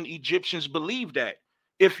ancient Egyptians believe that?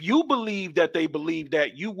 If you believe that they believe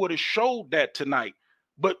that, you would have showed that tonight.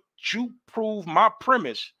 But you proved my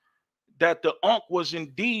premise that the Ankh was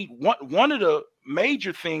indeed one of the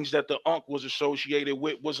major things that the Ankh was associated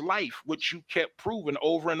with was life, which you kept proving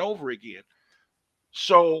over and over again.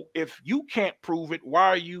 So if you can't prove it, why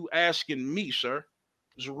are you asking me, sir?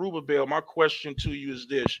 Zerubbabel, my question to you is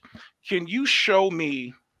this. Can you show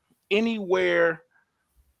me anywhere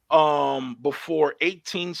before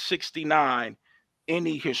 1869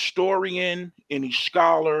 any historian, any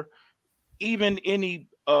scholar, even any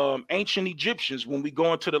ancient Egyptians, when we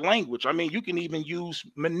go into the language? I mean, you can even use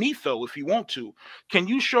Manetho if you want to. Can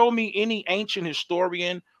you show me any ancient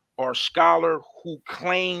historian or scholar who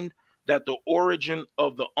claimed that the origin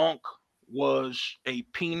of the Ankh was a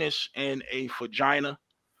penis and a vagina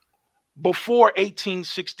before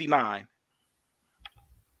 1869?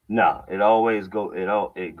 No,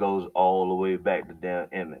 it goes all the way back to damn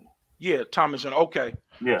Emmett. Yeah, Thomason. Okay.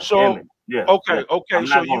 Yeah, So Emmett. Yeah. okay, I'm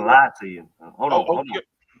so not you gonna lie to you. Hold on, oh, hold on. okay.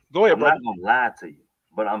 Go ahead, I'm brother. not gonna lie to you,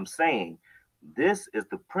 but I'm saying this is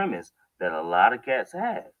the premise that a lot of cats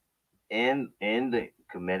have in the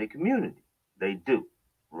Kemetic community. They do,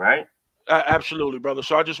 right? Absolutely, brother.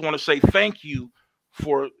 So I just want to say thank you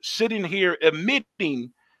for sitting here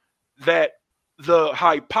admitting that the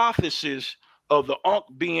hypothesis of the Ankh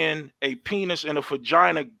being a penis and a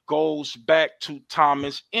vagina goes back to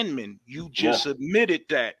Thomas Inman. You just admitted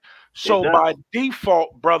that. So by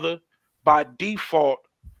default, brother, by default,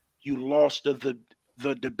 you lost the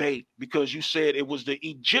debate because you said it was the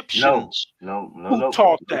Egyptians who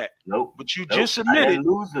taught that. But you just admitted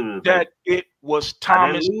that it was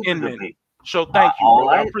Thomas Inman. So thank you, brother.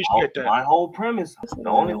 I appreciate that. My whole premise, the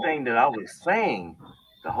only thing that I was saying,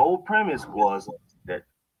 the whole premise was that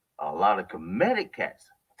a lot of Kemetic cats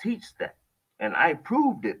teach that. And I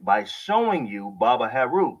proved it by showing you Baba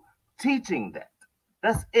Haru teaching that.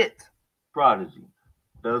 That's it. Prodigy.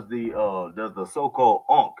 Does the so-called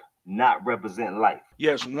Ankh not represent life?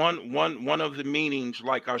 Yes, one of the meanings,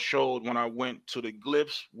 like I showed when I went to the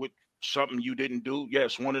glyphs with something you didn't do.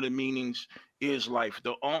 Yes, one of the meanings is life.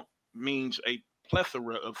 The Ankh means a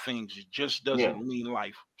plethora of things. It just doesn't mean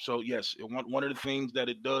life. So yes, one of the things that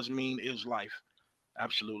it does mean is life.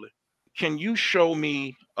 Absolutely. Can you show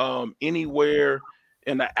me anywhere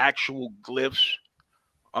in the actual glyphs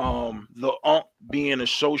the Ankh being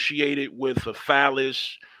associated with a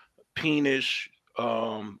phallus, penis,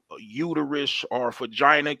 uterus, or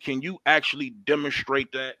vagina? Can you actually demonstrate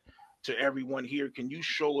that to everyone here? Can you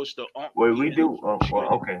show us the Ankh? Well, we do.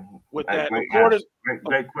 Okay. With that,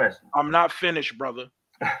 great question. I'm not finished, brother.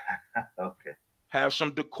 Okay. Have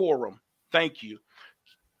some decorum. Thank you.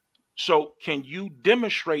 So, can you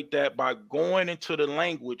demonstrate that by going into the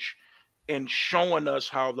language and showing us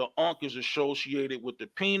how the Ankh is associated with the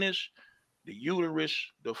penis, the uterus,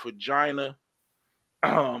 the vagina,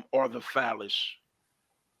 or the phallus?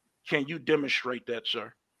 Can you demonstrate that,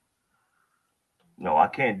 sir? No, I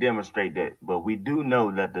can't demonstrate that, but we do know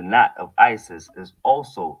that the knot of Isis is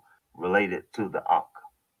also related to the Ankh,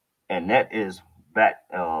 and that is back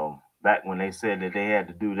when they said that they had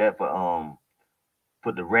to do that for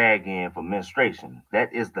put the rag in for menstruation.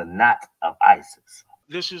 That is the knot of Isis.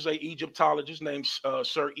 This is a Egyptologist named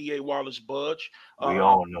Sir E.A. Wallace Budge. We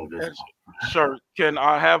all know this. Sir, can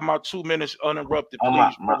I have my 2 minutes uninterrupted,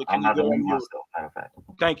 please? I'm not going to mute myself, matter of fact.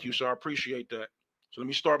 Thank you, sir. I appreciate that. So let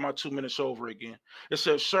me start my 2 minutes over again. It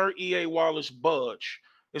says, Sir E.A. Wallace Budge.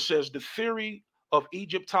 It says, the theory of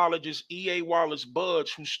Egyptologist E.A. Wallace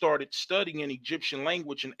Budge, who started studying Egyptian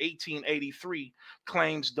language in 1883,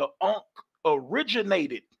 claims the Ankh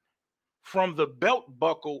originated from the belt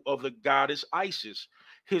buckle of the goddess Isis.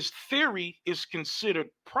 His theory is considered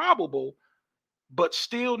probable, but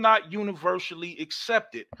still not universally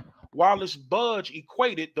accepted. Wallace Budge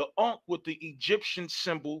equated the Ankh with the Egyptian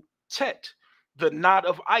symbol Tet, the knot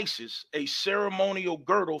of Isis, a ceremonial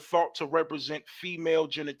girdle thought to represent female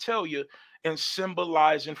genitalia and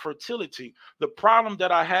symbolizing fertility. The problem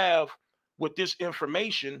that I have with this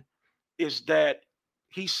information is that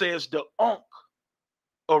he says the Ankh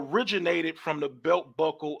originated from the belt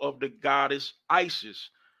buckle of the goddess Isis.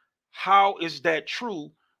 How is that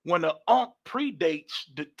true when the Ankh predates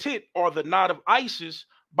the Tit or the knot of Isis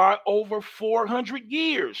by over 400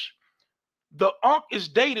 years? The Ankh is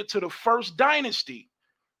dated to the first dynasty.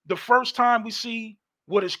 The first time we see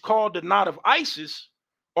what is called the knot of Isis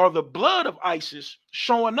or the blood of Isis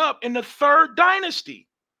showing up in the third dynasty.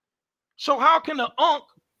 So how can the Ankh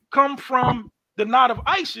come from the knot of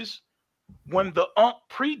Isis when the Ankh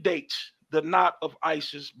predates the knot of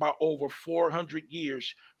Isis by over 400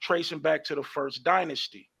 years, tracing back to the first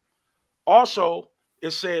dynasty? Also,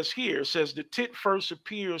 it says here, it says the Tit first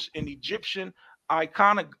appears in Egyptian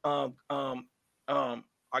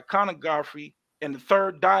iconography in the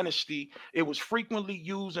third dynasty, it was frequently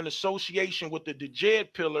used in association with the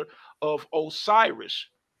Djed pillar of Osiris.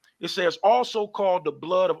 It says also called the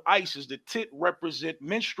blood of Isis. The tit represent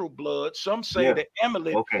menstrual blood. Some say Yeah. the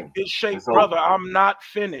amulet Okay. is shaped, It's over. brother, I'm not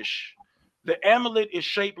finished. The amulet is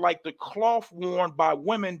shaped like the cloth worn by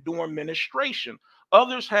women during menstruation.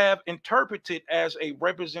 Others have interpreted as a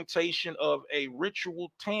representation of a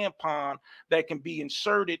ritual tampon that can be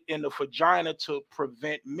inserted in the vagina to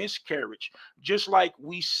prevent miscarriage. Just like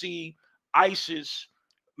we see Isis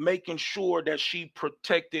making sure that she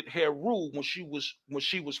protected Heru when she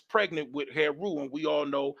was pregnant with Heru, and we all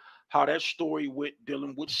know how that story with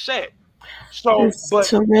dealing with Set. So, It's but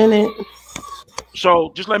 2 minutes.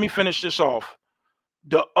 so just let me finish this off.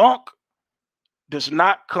 The Ankh does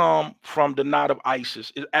not come from the knot of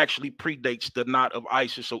Isis. It actually predates the knot of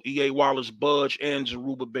Isis. So E.A. Wallace, Budge, and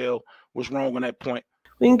Zerubbabel was wrong on that point.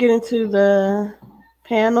 We can get into the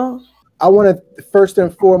panel. I want to first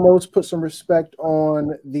and foremost put some respect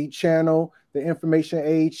on the channel, the information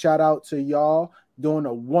age. Shout out to y'all doing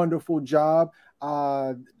a wonderful job.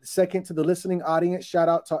 Second to the listening audience, shout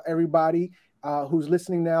out to everybody who's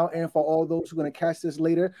listening now, and for all those who are going to catch this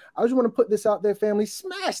later. I just want to put this out there, family.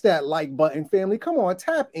 Smash that like button, family. Come on,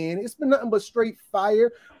 tap in. It's been nothing but straight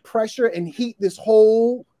fire, pressure, and heat this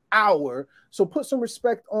whole hour. So put some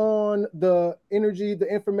respect on the energy, the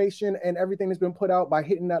information, and everything that's been put out by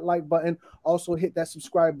hitting that like button. Also hit that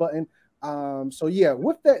subscribe button. So yeah,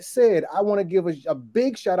 with that said, I want to give a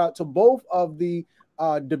big shout out to both of the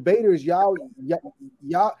debaters. Y'all,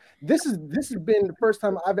 this has been the first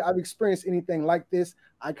time I've experienced anything like this.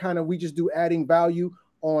 We just do adding value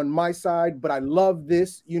on my side, but I love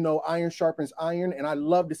this, iron sharpens iron, and I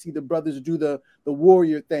love to see the brothers do the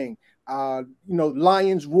warrior thing.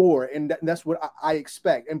 Lions roar, and that's what I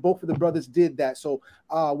expect. And both of the brothers did that. So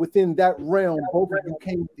within that realm, both of you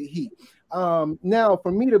came with the heat. Now,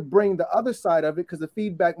 for me to bring the other side of it, because the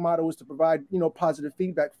feedback motto is to provide, positive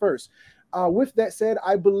feedback first. With that said,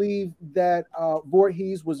 I believe that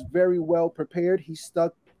Voorhees was very well prepared. He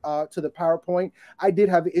stuck to the PowerPoint. I did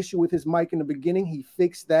have an issue with his mic in the beginning. He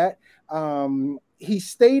fixed that. He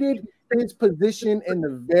stated his position in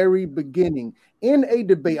the very beginning in a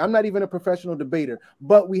debate. I'm not even a professional debater,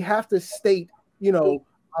 but we have to state,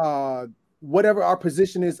 whatever our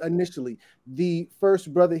position is initially. The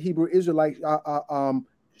first brother Hebrew Israelite,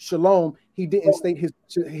 Shalom, he didn't state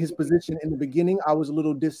his position in the beginning. I was a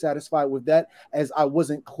little dissatisfied with that, as I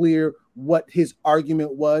wasn't clear what his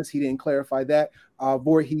argument was. He didn't clarify that.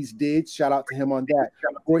 Voorhees did. Shout out to him on that.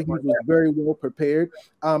 Voorhees was very well prepared.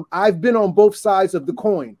 I've been on both sides of the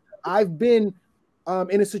coin. I've been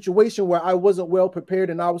in a situation where I wasn't well prepared,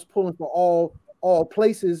 and I was pulling for all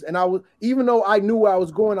places, and even though I knew where I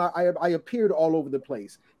was going, I appeared all over the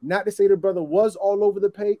place. Not to say the brother was all over the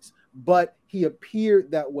place, but he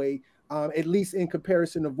appeared that way, at least in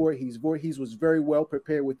comparison to Voorhees. Voorhees was very well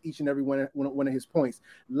prepared with each and every one of his points.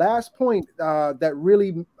 Last point that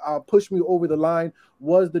really pushed me over the line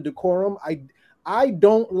was the decorum. I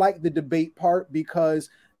don't like the debate part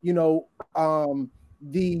because,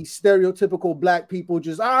 the stereotypical black people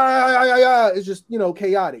just it's just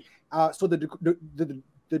chaotic. So the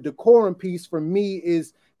decorum piece for me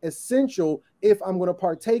is essential if I'm going to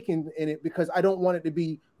partake in it, because I don't want it to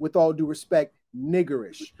be, with all due respect,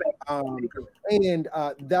 niggerish. And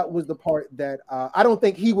that was the part that I don't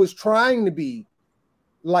think he was trying to be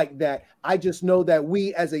like that. I just know that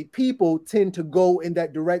we as a people tend to go in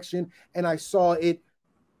that direction, and I saw it.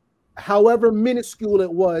 However minuscule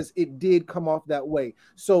it was, it did come off that way.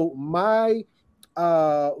 So my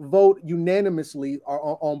vote unanimously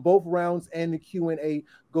on both rounds and the Q&A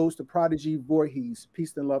goes to Prodigy Voorhees.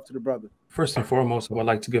 Peace and love to the brother. First and foremost, I would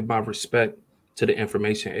like to give my respect to the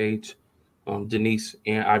information age, Denise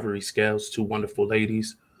and Ivory Scales, two wonderful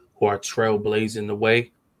ladies who are trailblazing the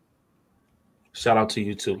way. Shout out to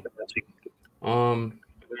you too. I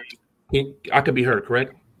could be heard,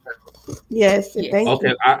 correct? Yes, thank you.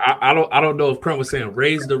 Okay, I don't know if Prem was saying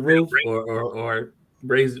raise the roof or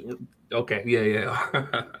raise. Okay, yeah.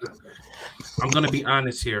 I'm gonna be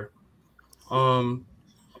honest here.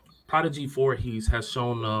 Prodigy Voorhees has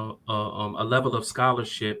shown a level of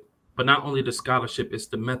scholarship, but not only the scholarship, it's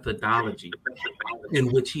the methodology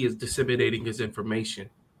in which he is disseminating his information.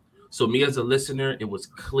 So me as a listener, it was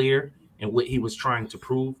clear in what he was trying to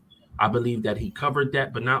prove. I believe that he covered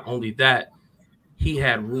that, but not only that, he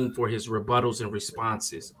had room for his rebuttals and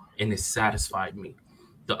responses, and it satisfied me.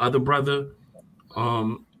 The other brother,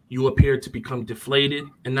 you appear to become deflated,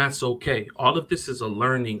 and that's okay. All of this is a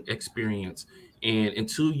learning experience. And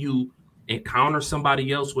until you encounter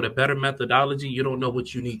somebody else with a better methodology, you don't know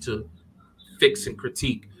what you need to fix and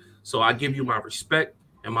critique. So I give you my respect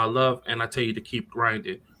and my love, and I tell you to keep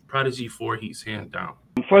grinding. Prodigy Voorhees, hand down.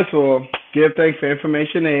 First of all, give thanks for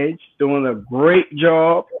Information Age, doing a great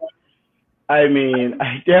job. I mean,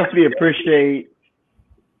 I definitely appreciate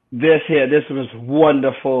this here. This was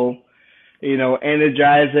wonderful,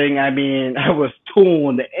 energizing. I mean, I was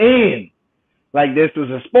tuned in like this was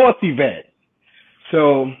a sports event.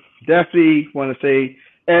 So definitely want to say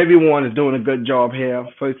everyone is doing a good job here.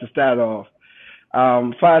 First to start off.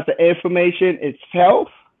 As far as the information itself,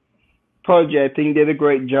 Project, I think did a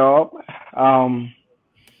great job.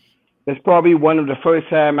 It's probably one of the first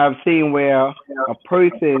time I've seen where a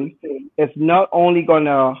person is not only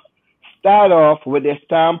gonna start off with their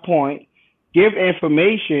standpoint, give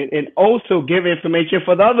information, and also give information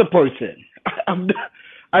for the other person.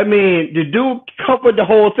 I mean, the dude covered the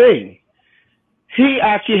whole thing. He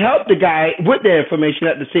actually helped the guy with the information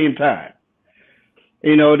at the same time.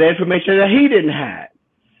 The information that he didn't have.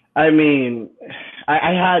 I mean,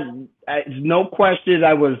 I had no questions.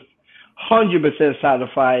 I was 100%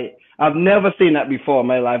 satisfied. I've never seen that before in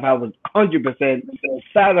my life. I was 100%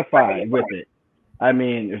 satisfied with it. I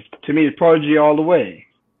mean, to me, it's Prodigy all the way.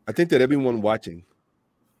 I think that everyone watching,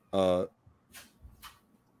 if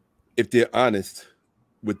they're honest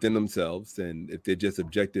within themselves and if they're just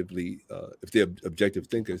objectively, if they're objective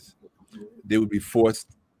thinkers, they would be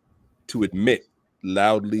forced to admit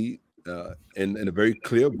loudly in a very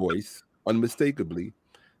clear voice, unmistakably,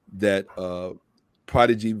 that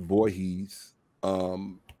Prodigy Voorhees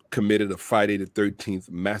committed a Friday the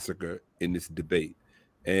 13th massacre in this debate.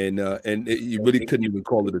 And you really couldn't even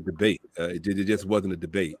call it a debate. It just wasn't a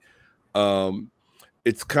debate.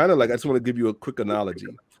 It's kind of like, I just want to give you a quick analogy.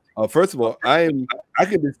 First of all, I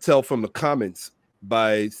can just tell from the comments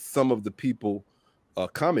by some of the people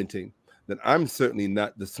commenting that I'm certainly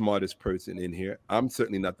not the smartest person in here. I'm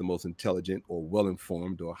certainly not the most intelligent or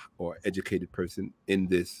well-informed or educated person in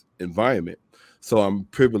this environment. So I'm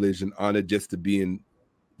privileged and honored just to be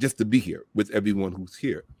here with everyone who's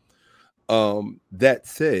here. That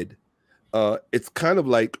said, it's kind of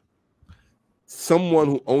like someone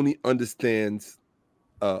who only understands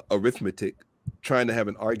arithmetic trying to have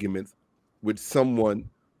an argument with someone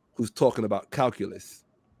who's talking about calculus.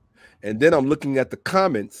 And then I'm looking at the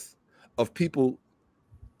comments of people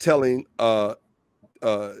telling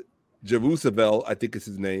Jerusalem, I think is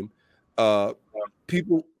his name,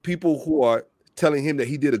 people who are telling him that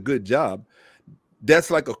he did a good job.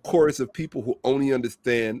 That's like a chorus of people who only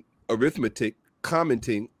understand arithmetic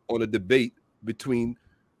commenting on a debate between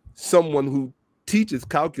someone who teaches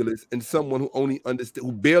calculus and someone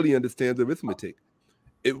who barely understands arithmetic.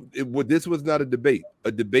 This was not a debate.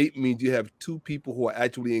 A debate means you have two people who are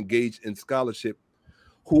actually engaged in scholarship,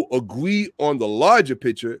 who agree on the larger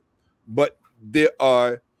picture, but there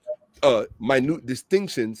are minute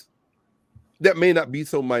distinctions that may not be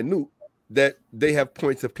so minute that they have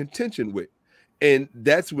points of contention with. And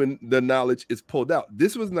that's when the knowledge is pulled out.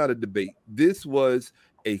 This was not a debate. This was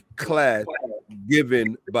a class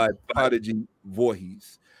given by Prodigy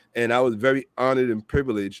Voorhees. And I was very honored and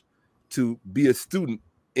privileged to be a student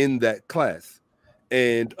in that class.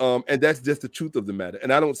 And that's just the truth of the matter.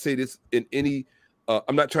 And I don't say this in any,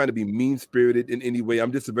 I'm not trying to be mean-spirited in any way.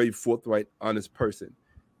 I'm just a very forthright, honest person.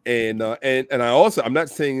 And I'm not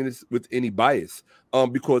saying this with any bias,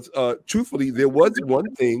 because truthfully, there was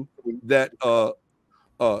one thing that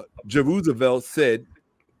Jerusalem said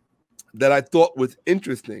that I thought was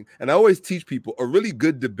interesting. And I always teach people, a really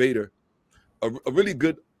good debater, a really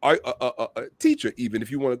good teacher, even if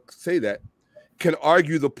you want to say that, can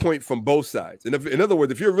argue the point from both sides. And in other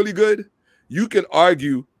words, if you're really good, you can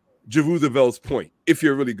argue Jerusalem's point if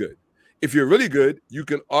you're really good. If you're really good, you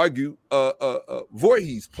can argue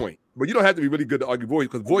Voorhees' point. But you don't have to be really good to argue Voorhees,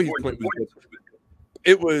 because Voorhees' point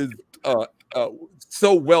was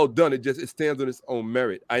so well done. It stands on its own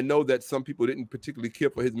merit. I know that some people didn't particularly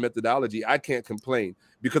care for his methodology. I can't complain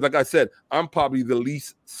because, like I said, I'm probably the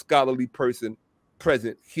least scholarly person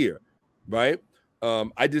present here, right?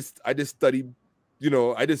 I just study,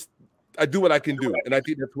 I do what I can do, and I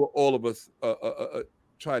think that's what all of us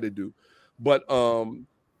try to do. But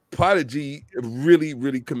Prodigy really,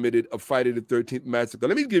 really committed a Friday the 13th massacre.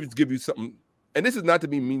 Let me give you something, and this is not to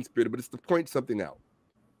be mean-spirited, but it's to point something out,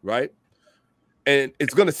 right? And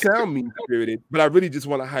it's going to sound mean-spirited, but I really just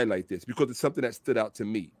want to highlight this because it's something that stood out to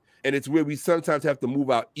me. And it's where we sometimes have to move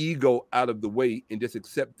our ego out of the way and just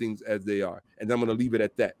accept things as they are. And I'm going to leave it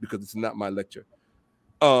at that because it's not my lecture.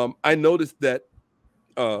 I noticed that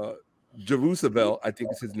Jerusalem, I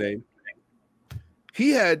think is his name,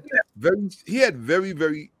 he had very,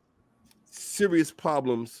 very serious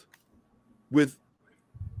problems with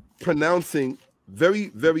pronouncing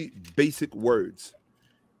very, very basic words.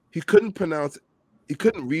 He couldn't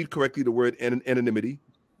read correctly the word anonymity.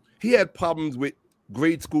 He had problems with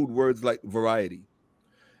grade school words like variety.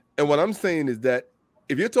 And what I'm saying is that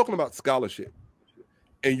if you're talking about scholarship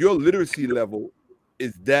and your literacy level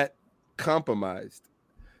is that compromised,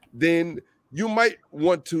 then you might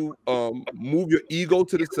want to move your ego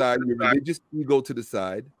to the side, your religious ego to the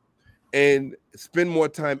side, and spend more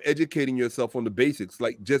time educating yourself on the basics,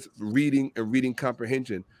 like just reading and reading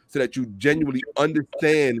comprehension, so that you genuinely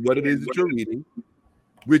understand what it is that you're reading,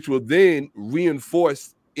 which will then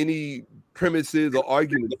reinforce any premises or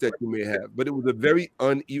arguments that you may have. But it was a very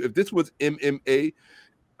uneven. If this was MMA,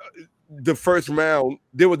 the first round,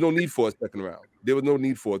 there was no need for a second round. There was no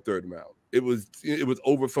need for a third round. It was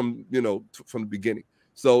over from from the beginning.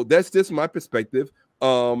 So that's just my perspective.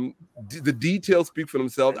 The details speak for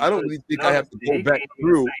themselves. I don't really think I have to go back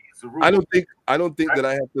through. I don't think that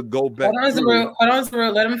I have to go back. Hold on,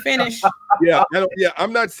 Zero. Let him finish. Yeah,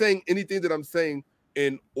 I'm not saying anything that I'm saying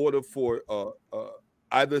in order for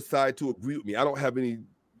either side to agree with me. I don't have any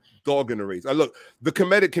dog in the race. Look, the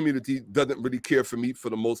Kemetic community doesn't really care for me for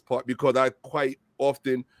the most part because I quite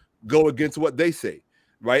often go against what they say,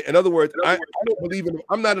 right? In other words, I don't believe in.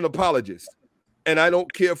 I'm not an apologist. And I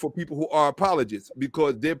don't care for people who are apologists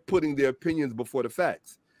because they're putting their opinions before the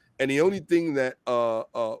facts. And the only thing that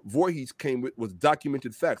Voorhees came with was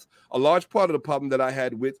documented facts. A large part of the problem that I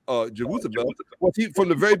had with Jerusalem was from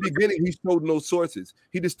the very beginning, he showed no sources.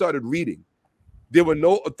 He just started reading. There were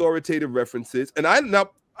no authoritative references. And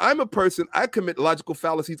I'm a person, I commit logical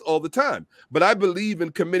fallacies all the time, but I believe in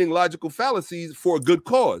committing logical fallacies for a good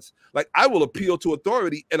cause. Like I will appeal to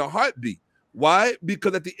authority in a heartbeat. Why?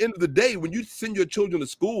 Because at the end of the day, when you send your children to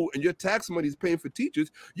school and your tax money is paying for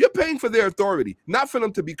teachers, you're paying for their authority, not for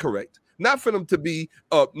them to be correct, not for them to be,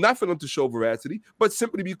 not for them to show veracity, but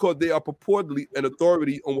simply because they are purportedly an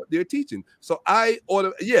authority on what they're teaching. So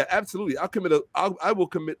yeah, absolutely. I will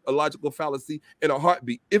commit a logical fallacy in a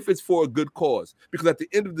heartbeat if it's for a good cause. Because at the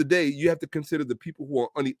end of the day, you have to consider the people who are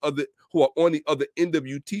on the other end of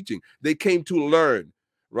you teaching. They came to learn.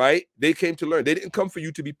 Right? They came to learn. They didn't come for you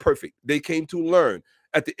to be perfect. They came to learn.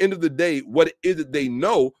 At the end of the day, what it is that they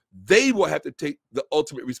know, they will have to take the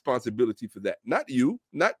ultimate responsibility for that. Not you,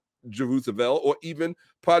 not Jerusalem, or even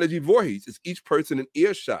Prodigy Voorhees. It's each person in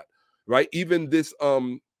earshot, right? Even this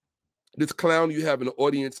this clown you have in the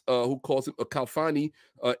audience who calls him a Kalfani,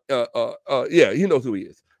 yeah, he knows who he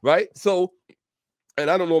is, right? So, and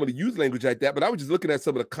I don't normally use language like that, but I was just looking at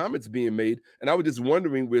some of the comments being made, and I was just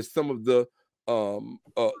wondering where some of the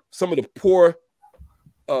poor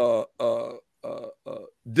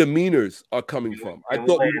demeanors are coming from. I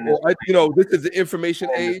thought, this is the information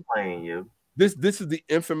age. This is the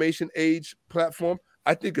information age platform.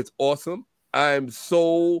 I think it's awesome. I'm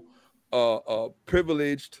so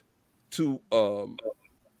privileged to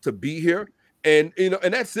be here, and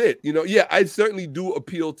and that's it. Yeah, I certainly do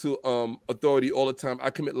appeal to authority all the time.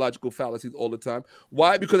 I commit logical fallacies all the time.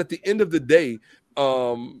 Why? Because at the end of the day,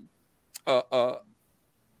 at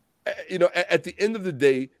the end of the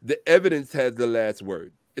day, the evidence has the last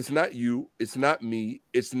word. It's not you, it's not me,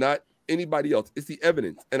 it's not anybody else. It's the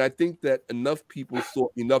evidence. And I think that enough people saw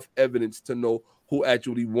enough evidence to know who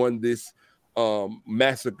actually won this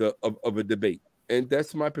massacre of a debate. And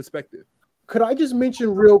that's my perspective. Could I just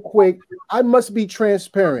mention real quick, I must be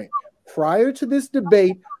transparent. Prior to this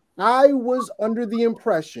debate, I was under the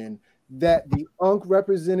impression that the Ankh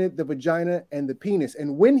represented the vagina and the penis.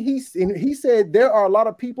 And when he said there are a lot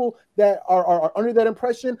of people that are under that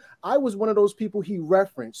impression, I was one of those people he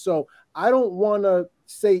referenced. So I don't want to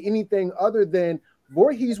say anything other than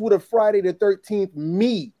Voorhees would have Friday the 13th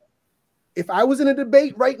me. If I was in a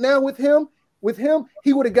debate right now with him,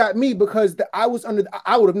 he would have got me because I would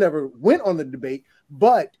have never went on the debate.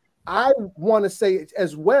 But I want to say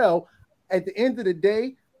as well, at the end of the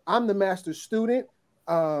day, I'm the master student.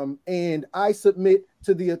 And I submit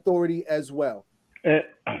to the authority as well. I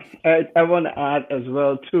want to add as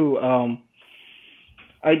well too.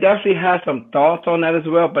 I definitely have some thoughts on that as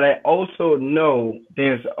well, but I also know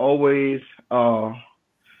there's always a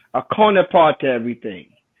counterpart to everything.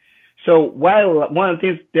 So while one of the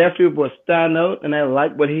things definitely will stand out, and I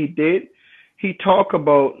like what he did, he talked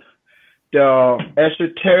about the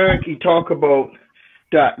esoteric. He talked about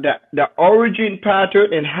the origin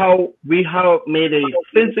pattern and how we have made a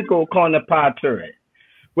physical counterpart to it,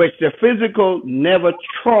 which the physical never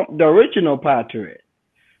trumped the original part to it,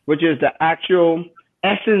 which is the actual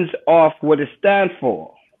essence of what it stands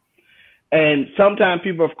for. And sometimes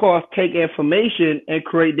people, of course, take information and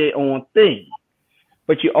create their own thing,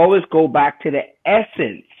 but you always go back to the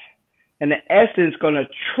essence, and the essence going to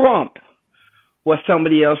trump what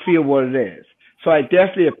somebody else feel what it is. So I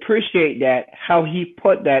definitely appreciate that, how he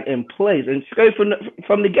put that in place and straight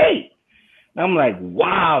from the gate. And I'm like,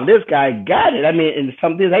 wow, this guy got it. I mean, and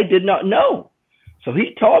some things I did not know. So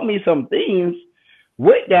he taught me some things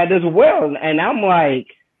with that as well. And I'm like,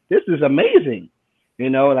 this is amazing. You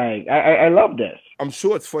know, like I love this. I'm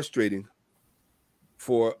sure it's frustrating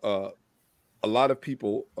for a lot of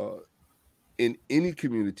people in any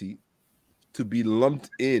community to be lumped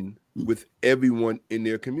in with everyone in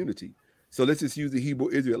their community. So let's just use the Hebrew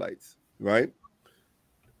Israelites, right?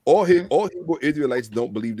 All Hebrew Israelites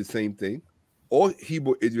don't believe the same thing. All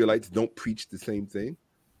Hebrew Israelites don't preach the same thing.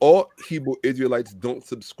 All Hebrew Israelites don't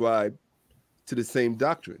subscribe to the same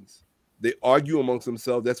doctrines. They argue amongst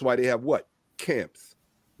themselves. That's why they have what? Camps,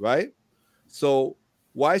 right? So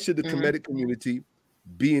why should the Kemetic community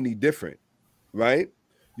be any different, right?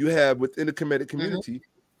 You have within the Kemetic community,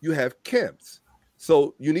 you have camps.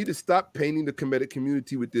 So you need to stop painting the Kemetic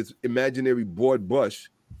community with this imaginary broad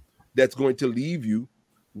brush that's going to leave you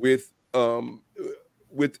with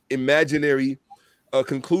imaginary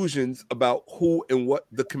conclusions about who and what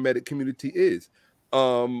the Kemetic community is.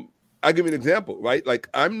 I'll give you an example, right? Like,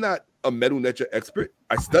 I'm not a metal nature expert.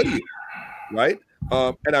 I study it, right?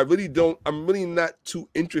 And I'm really not too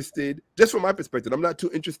interested, just from my perspective, I'm not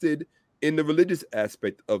too interested in the religious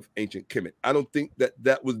aspect of ancient Kemet. I don't think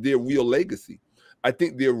that was their real legacy. I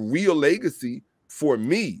think their real legacy for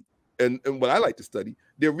me, and what I like to study,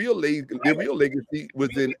 their real legacy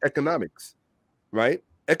was in economics, right?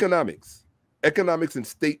 Economics and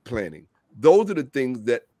state planning. Those are the things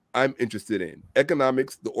that I'm interested in.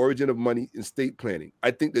 Economics, the origin of money, and state planning.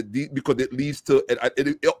 I think that because it leads to,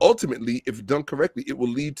 ultimately, if done correctly, it will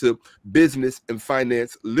lead to business and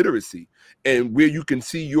finance literacy, and where you can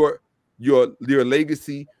see your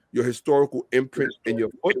legacy, your historical imprint, and your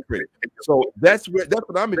footprint. So that's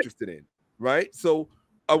what I'm interested in, right? So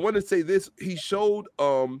I want to say this. He showed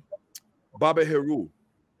Baba Heru,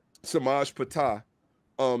 Samaj Patah,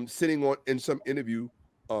 sitting in some interview,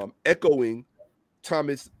 echoing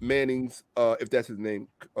Thomas Manning's, if that's his name,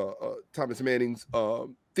 Thomas Manning's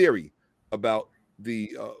theory about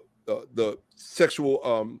the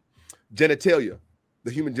sexual genitalia,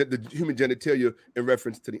 the human genitalia in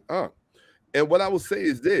reference to the Ankh. And what I will say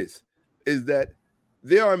is this, is that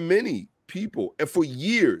there are many people, and for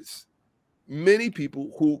years, many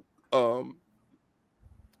people who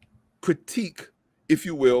critique, if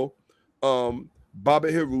you will,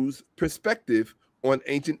 Baba Heru's perspective on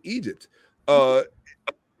ancient Egypt.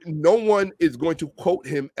 No one is going to quote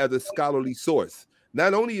him as a scholarly source.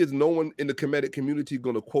 Not only is no one in the Kemetic community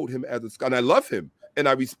going to quote him as a scholar, and I love him, and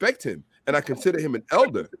I respect him, and I consider him an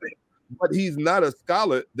elder, but he's not a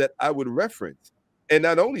scholar that I would reference. And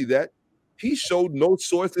not only that, he showed no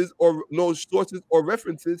sources or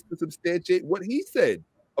references to substantiate what he said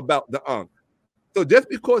about the Ankh. So just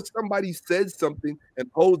because somebody says something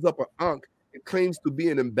and holds up an Ankh and claims to be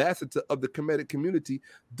an ambassador of the Kemetic community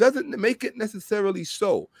doesn't make it necessarily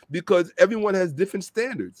so, because everyone has different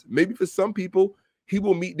standards. Maybe for some people, he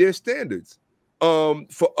will meet their standards.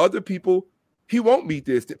 For other people, he won't meet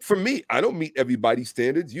their standards. For me, I don't meet everybody's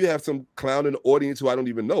standards. You have some clown in the audience who I don't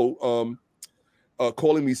even know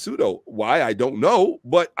calling me pseudo. Why? I don't know,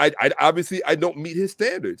 but I obviously I don't meet his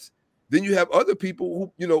standards. Then you have other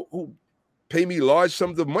people who pay me large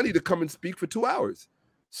sums of money to come and speak for 2 hours.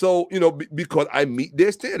 So, because I meet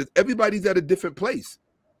their standards. Everybody's at a different place,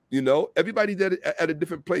 everybody's at a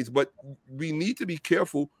different place. But we need to be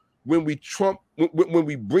careful when we when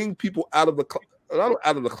we bring people out of the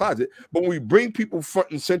closet, but when we bring people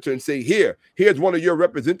front and center and say, here's one of your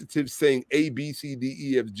representatives saying A, B, C, D,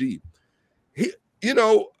 E, F, G.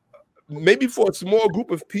 Maybe for a small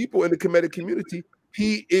group of people in the Kemetic community,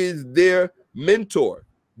 he is their mentor,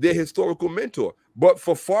 their historical mentor. But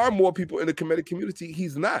for far more people in the Kemetic community,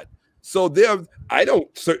 he's not. So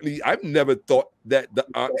I've never thought that the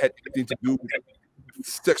Ankh had anything to do with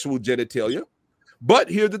sexual genitalia. But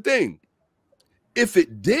here's the thing. If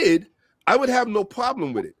it did, I would have no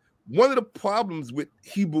problem with it. One of the problems with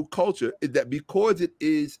Hebrew culture is that because it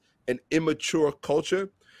is an immature culture,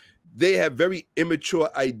 they have very immature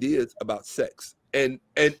ideas about sex and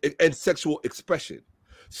sexual expression.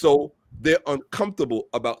 So they're uncomfortable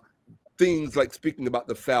about things like speaking about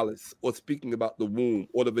the phallus or speaking about the womb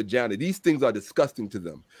or the vagina. These things are disgusting to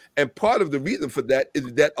them. And part of the reason for that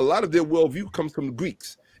is that a lot of their worldview comes from the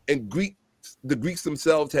Greeks. And the Greeks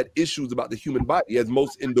themselves had issues about the human body, as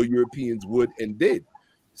most Indo-Europeans would and did.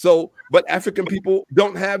 So, but African people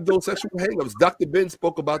don't have those sexual hangups. Dr. Ben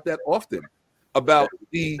spoke about that often. about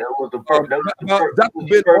the that was the about Dr.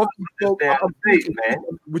 Ben often spoke. man.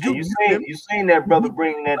 Would you seen that brother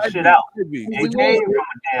bringing that shit out? It came from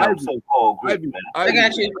a damn so-called group, man. I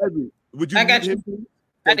got you. Would you? I got you.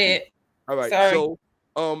 I did. All right. Sorry.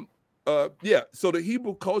 So, yeah. So the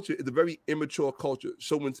Hebrew culture is a very immature culture.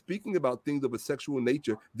 So when speaking about things of a sexual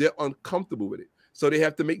nature, they're uncomfortable with it. So they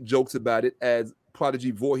have to make jokes about it, as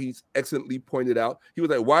Prodigy Voorhees excellently pointed out. He was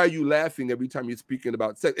like, "Why are you laughing every time you're speaking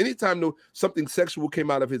about sex?" Anytime something sexual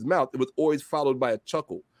came out of his mouth, it was always followed by a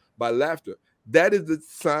chuckle, by laughter. That is the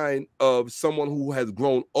sign of someone who has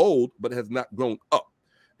grown old but has not grown up.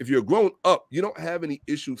 If you're grown up, you don't have any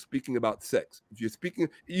issue speaking about sex. If you're speaking,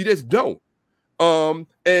 you just don't.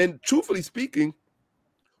 And truthfully speaking,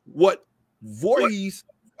 what Voorhees,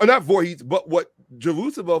 or not Voorhees, but what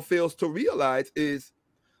Jerusalem fails to realize is,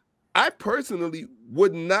 I personally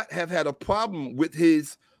would not have had a problem with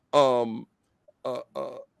his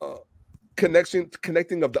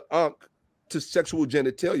connecting of the Ankh to sexual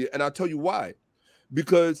genitalia, and I'll tell you why.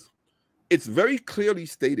 Because it's very clearly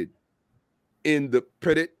stated in the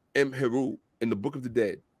Peret Em Heru, in the Book of the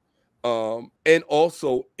Dead, and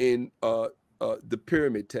also in the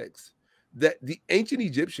pyramid text, that the ancient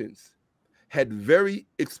Egyptians had very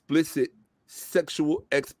explicit sexual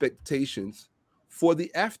expectations for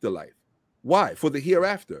the afterlife. Why? For the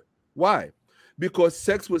hereafter. Why? Because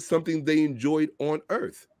sex was something they enjoyed on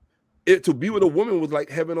earth. To be with a woman was like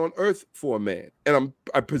heaven on earth for a man. And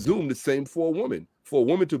I presume the same for a woman. For a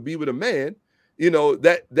woman to be with a man,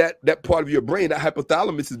 that part of your brain, that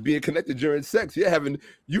hypothalamus, is being connected during sex.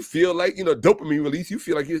 You feel like, dopamine release, you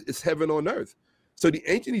feel like it's heaven on earth. So the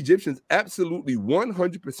ancient Egyptians, absolutely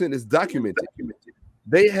 100% is documented.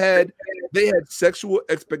 They had sexual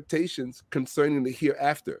expectations concerning the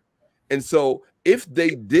hereafter. And so if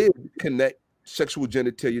they did connect sexual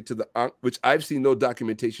genitalia to the Ankh, which I've seen no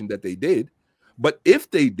documentation that they did, but if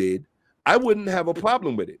they did, I wouldn't have a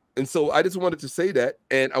problem with it. And so I just wanted to say that,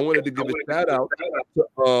 and I wanted to give a shout out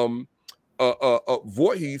to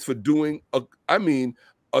Voorhees for doing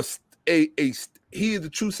he is a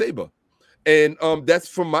true saber. And that's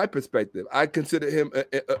from my perspective. I consider him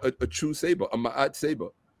a true saber, a ma'at saber.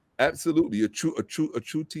 Absolutely, a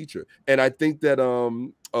true teacher. And I think that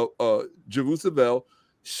Jerusalem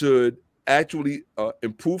should actually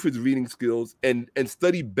improve his reading skills and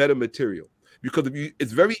study better material. Because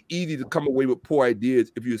it's very easy to come away with poor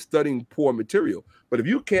ideas if you're studying poor material. But if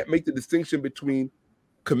you can't make the distinction between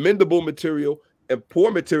commendable material and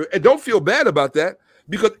poor material, and don't feel bad about that,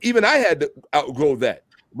 because even I had to outgrow that.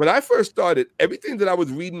 When I first started, everything that I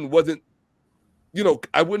was reading wasn't,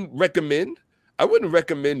 I wouldn't recommend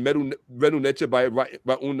Medu Necha by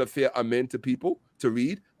Ra'un Fair Amen to people to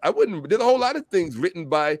read. There's a whole lot of things written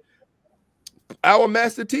by our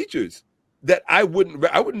master teachers that I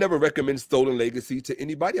would never recommend Stolen Legacy to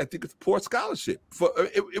anybody. I think it's poor scholarship.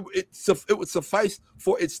 It would suffice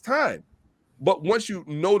for its time. But once you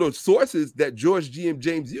know the sources that George G. and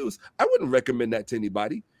James used, I wouldn't recommend that to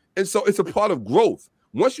anybody. And so it's a part of growth.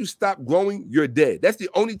 Once you stop growing, you're dead. That's the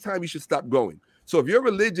only time you should stop growing. So if your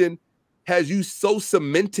religion has you so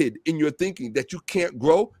cemented in your thinking that you can't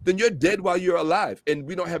grow, then you're dead while you're alive. And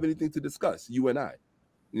we don't have anything to discuss, you and I.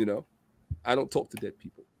 I don't talk to dead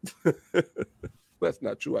people. That's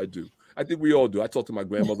not true. I do. I think we all do. I talk to my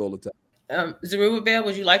grandmother all the time. Zerubbabel,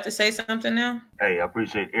 would you like to say something now? Hey, I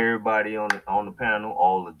appreciate everybody on the panel,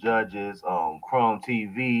 all the judges, Chrome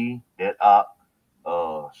TV, that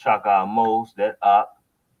Shaka Mos, that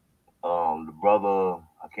the brother,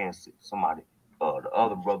 I can't see somebody, the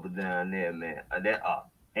other brother down there, man, that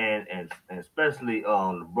and especially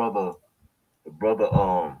the brother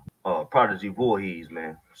Prodigy Voorhees,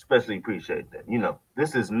 man, especially appreciate that.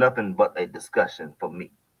 This is nothing but a discussion for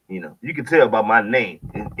me. You can tell by my name,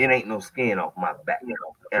 it ain't no skin off my back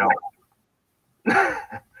at all.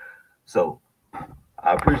 So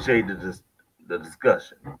I appreciate the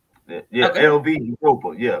discussion. Yeah, okay. LV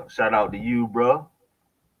Europa, yeah, shout out to you, bro.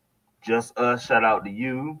 Just Us, shout out to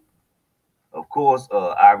you. Of course,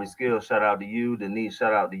 Ivory Skill, shout out to you. Denise,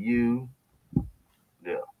 shout out to you.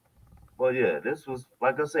 Yeah. Well, yeah, this was,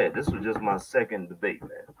 like I said, this was just my second debate,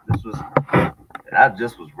 man. And I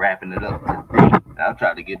just was wrapping it up today. I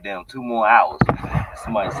tried to get down 2 more hours.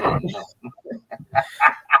 Somebody said no.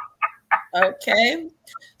 Okay.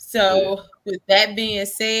 So with that being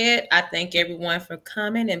said, I thank everyone for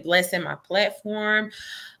coming and blessing my platform.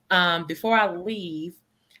 Before I leave,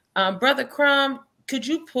 Brother Crumb, could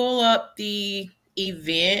you pull up the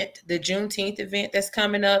event, the Juneteenth event that's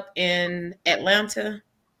coming up in Atlanta?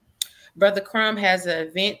 Brother Crumb has an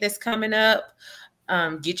event that's coming up.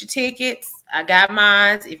 Get your tickets. I got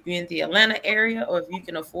mine. If you're in the Atlanta area or if you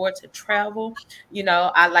can afford to travel, you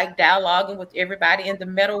know, I like dialoguing with everybody in the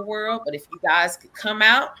metal world. But if you guys could come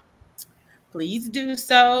out, please do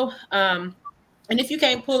so. And if you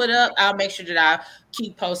can't pull it up, I'll make sure that I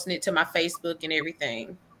keep posting it to my Facebook and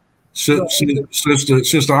everything.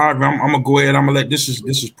 Sister Harvey, I'm gonna go ahead. I'm gonna let this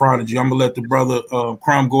is Prodigy. I'm gonna let the brother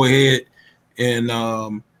Crumb go ahead and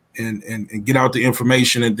get out the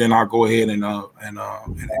information, and then I'll go ahead and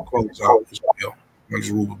close out as well,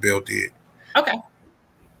 as Ruben Bell did. Okay.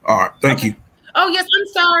 All right. Thank you. Oh yes, I'm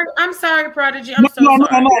sorry. I'm sorry, Prodigy. No, sorry.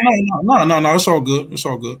 No. It's all good. It's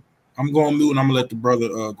all good. I'm going mute, and I'm gonna let the brother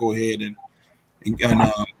go ahead and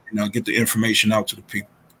get the information out to the people.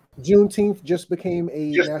 Juneteenth just became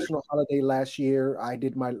a national holiday last year. I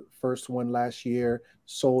did my first one last year,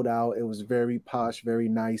 sold out. It was very posh, very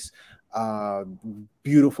nice,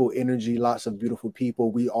 beautiful energy, lots of beautiful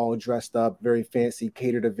people. We all dressed up, very fancy,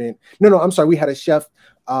 catered event. No, I'm sorry. We had a chef,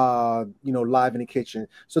 live in the kitchen.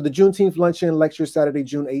 So the Juneteenth luncheon lecture Saturday,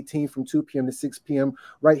 June 18th from 2 p.m. to 6 p.m.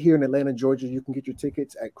 right here in Atlanta, Georgia. You can get your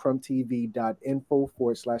tickets at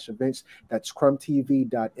crumtv.info/events. That's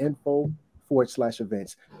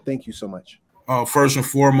crumtv.info/events. Thank you so much. First and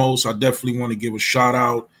foremost, I definitely want to give a shout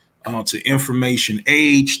out to Information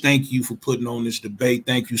Age. Thank you for putting on this debate.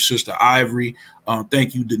 Thank you, Sister Ivory.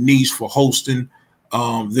 Thank you, Denise, for hosting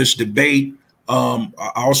this debate.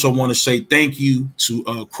 I also want to say thank you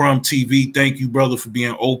to Crumb TV. Thank you, brother, for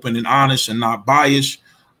being open and honest and not biased.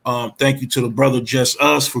 Thank you to the brother Just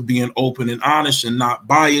Us for being open and honest and not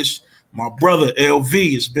biased. My brother LV,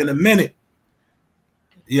 it's been a minute.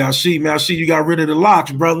 Yeah, I see, man. I see you got rid of the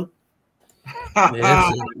locks, brother.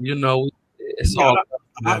 Yes, it's all.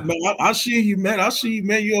 I see you, man. I see you,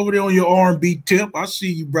 man. You over there on your R&B tip. I see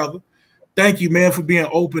you, brother. Thank you, man, for being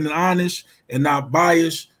open and honest and not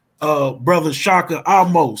biased. Brother Shaka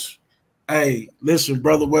Almos. Hey, listen,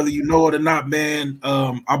 brother, whether you know it or not, man,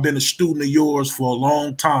 I've been a student of yours for a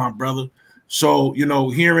long time, brother. So,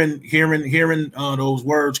 hearing those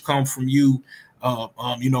words come from you,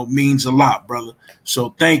 means a lot, brother.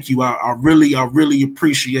 So thank you. I really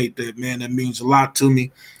appreciate that, man. That means a lot to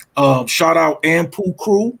me. Shout out Ampu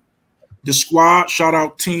Crew, the squad. Shout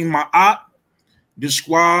out Team Ma'at, the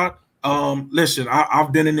squad. Listen,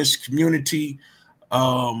 I've been in this community, as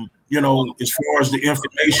far as the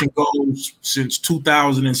information goes, since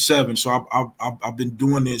 2007. So I've been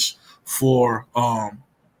doing this for a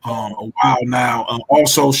while now.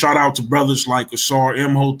 Also, shout out to brothers like Asar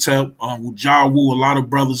Imhotep, Wujawu, a lot of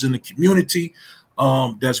brothers in the community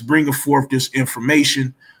that's bringing forth this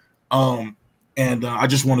information. And I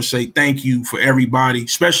just want to say thank you for everybody,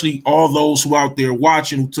 especially all those who out there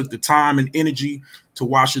watching, who took the time and energy to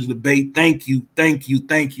watch the debate. Thank you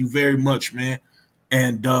very much, man.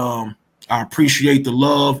 And I appreciate the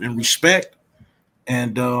love and respect.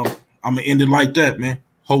 And I'm going to end it like that, man.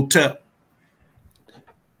 Hotep.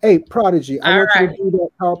 Hey, Prodigy, I want you to do that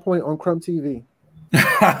PowerPoint on Crumb TV.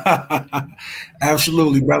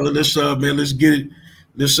 Absolutely, brother. Let's get it.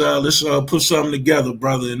 Let's put something together,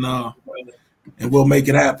 brother, and we'll make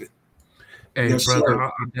it happen. Hey, yes, brother, I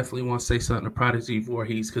definitely want to say something to Prodigy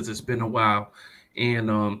Voorhees because it's been a while.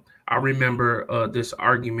 And I remember this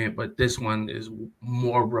argument, but this one is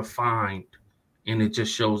more refined, and it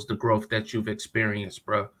just shows the growth that you've experienced,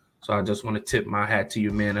 bro. So I just want to tip my hat to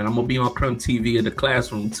you, man. And I'm going to be on Crumb TV in the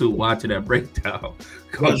classroom, too, watching that breakdown.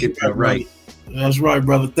 Go get that right. That's right,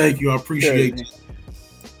 brother. Thank you. I appreciate it.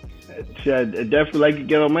 I'd definitely like to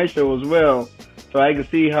get on my show as well, so I can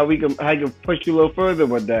see how I can push you a little further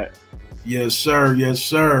with that. Yes, sir. Yes,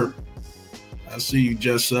 sir. I see you,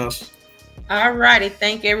 Just Us. All righty.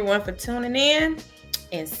 Thank everyone for tuning in,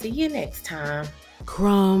 and see you next time.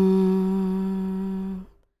 Crumb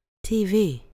TV.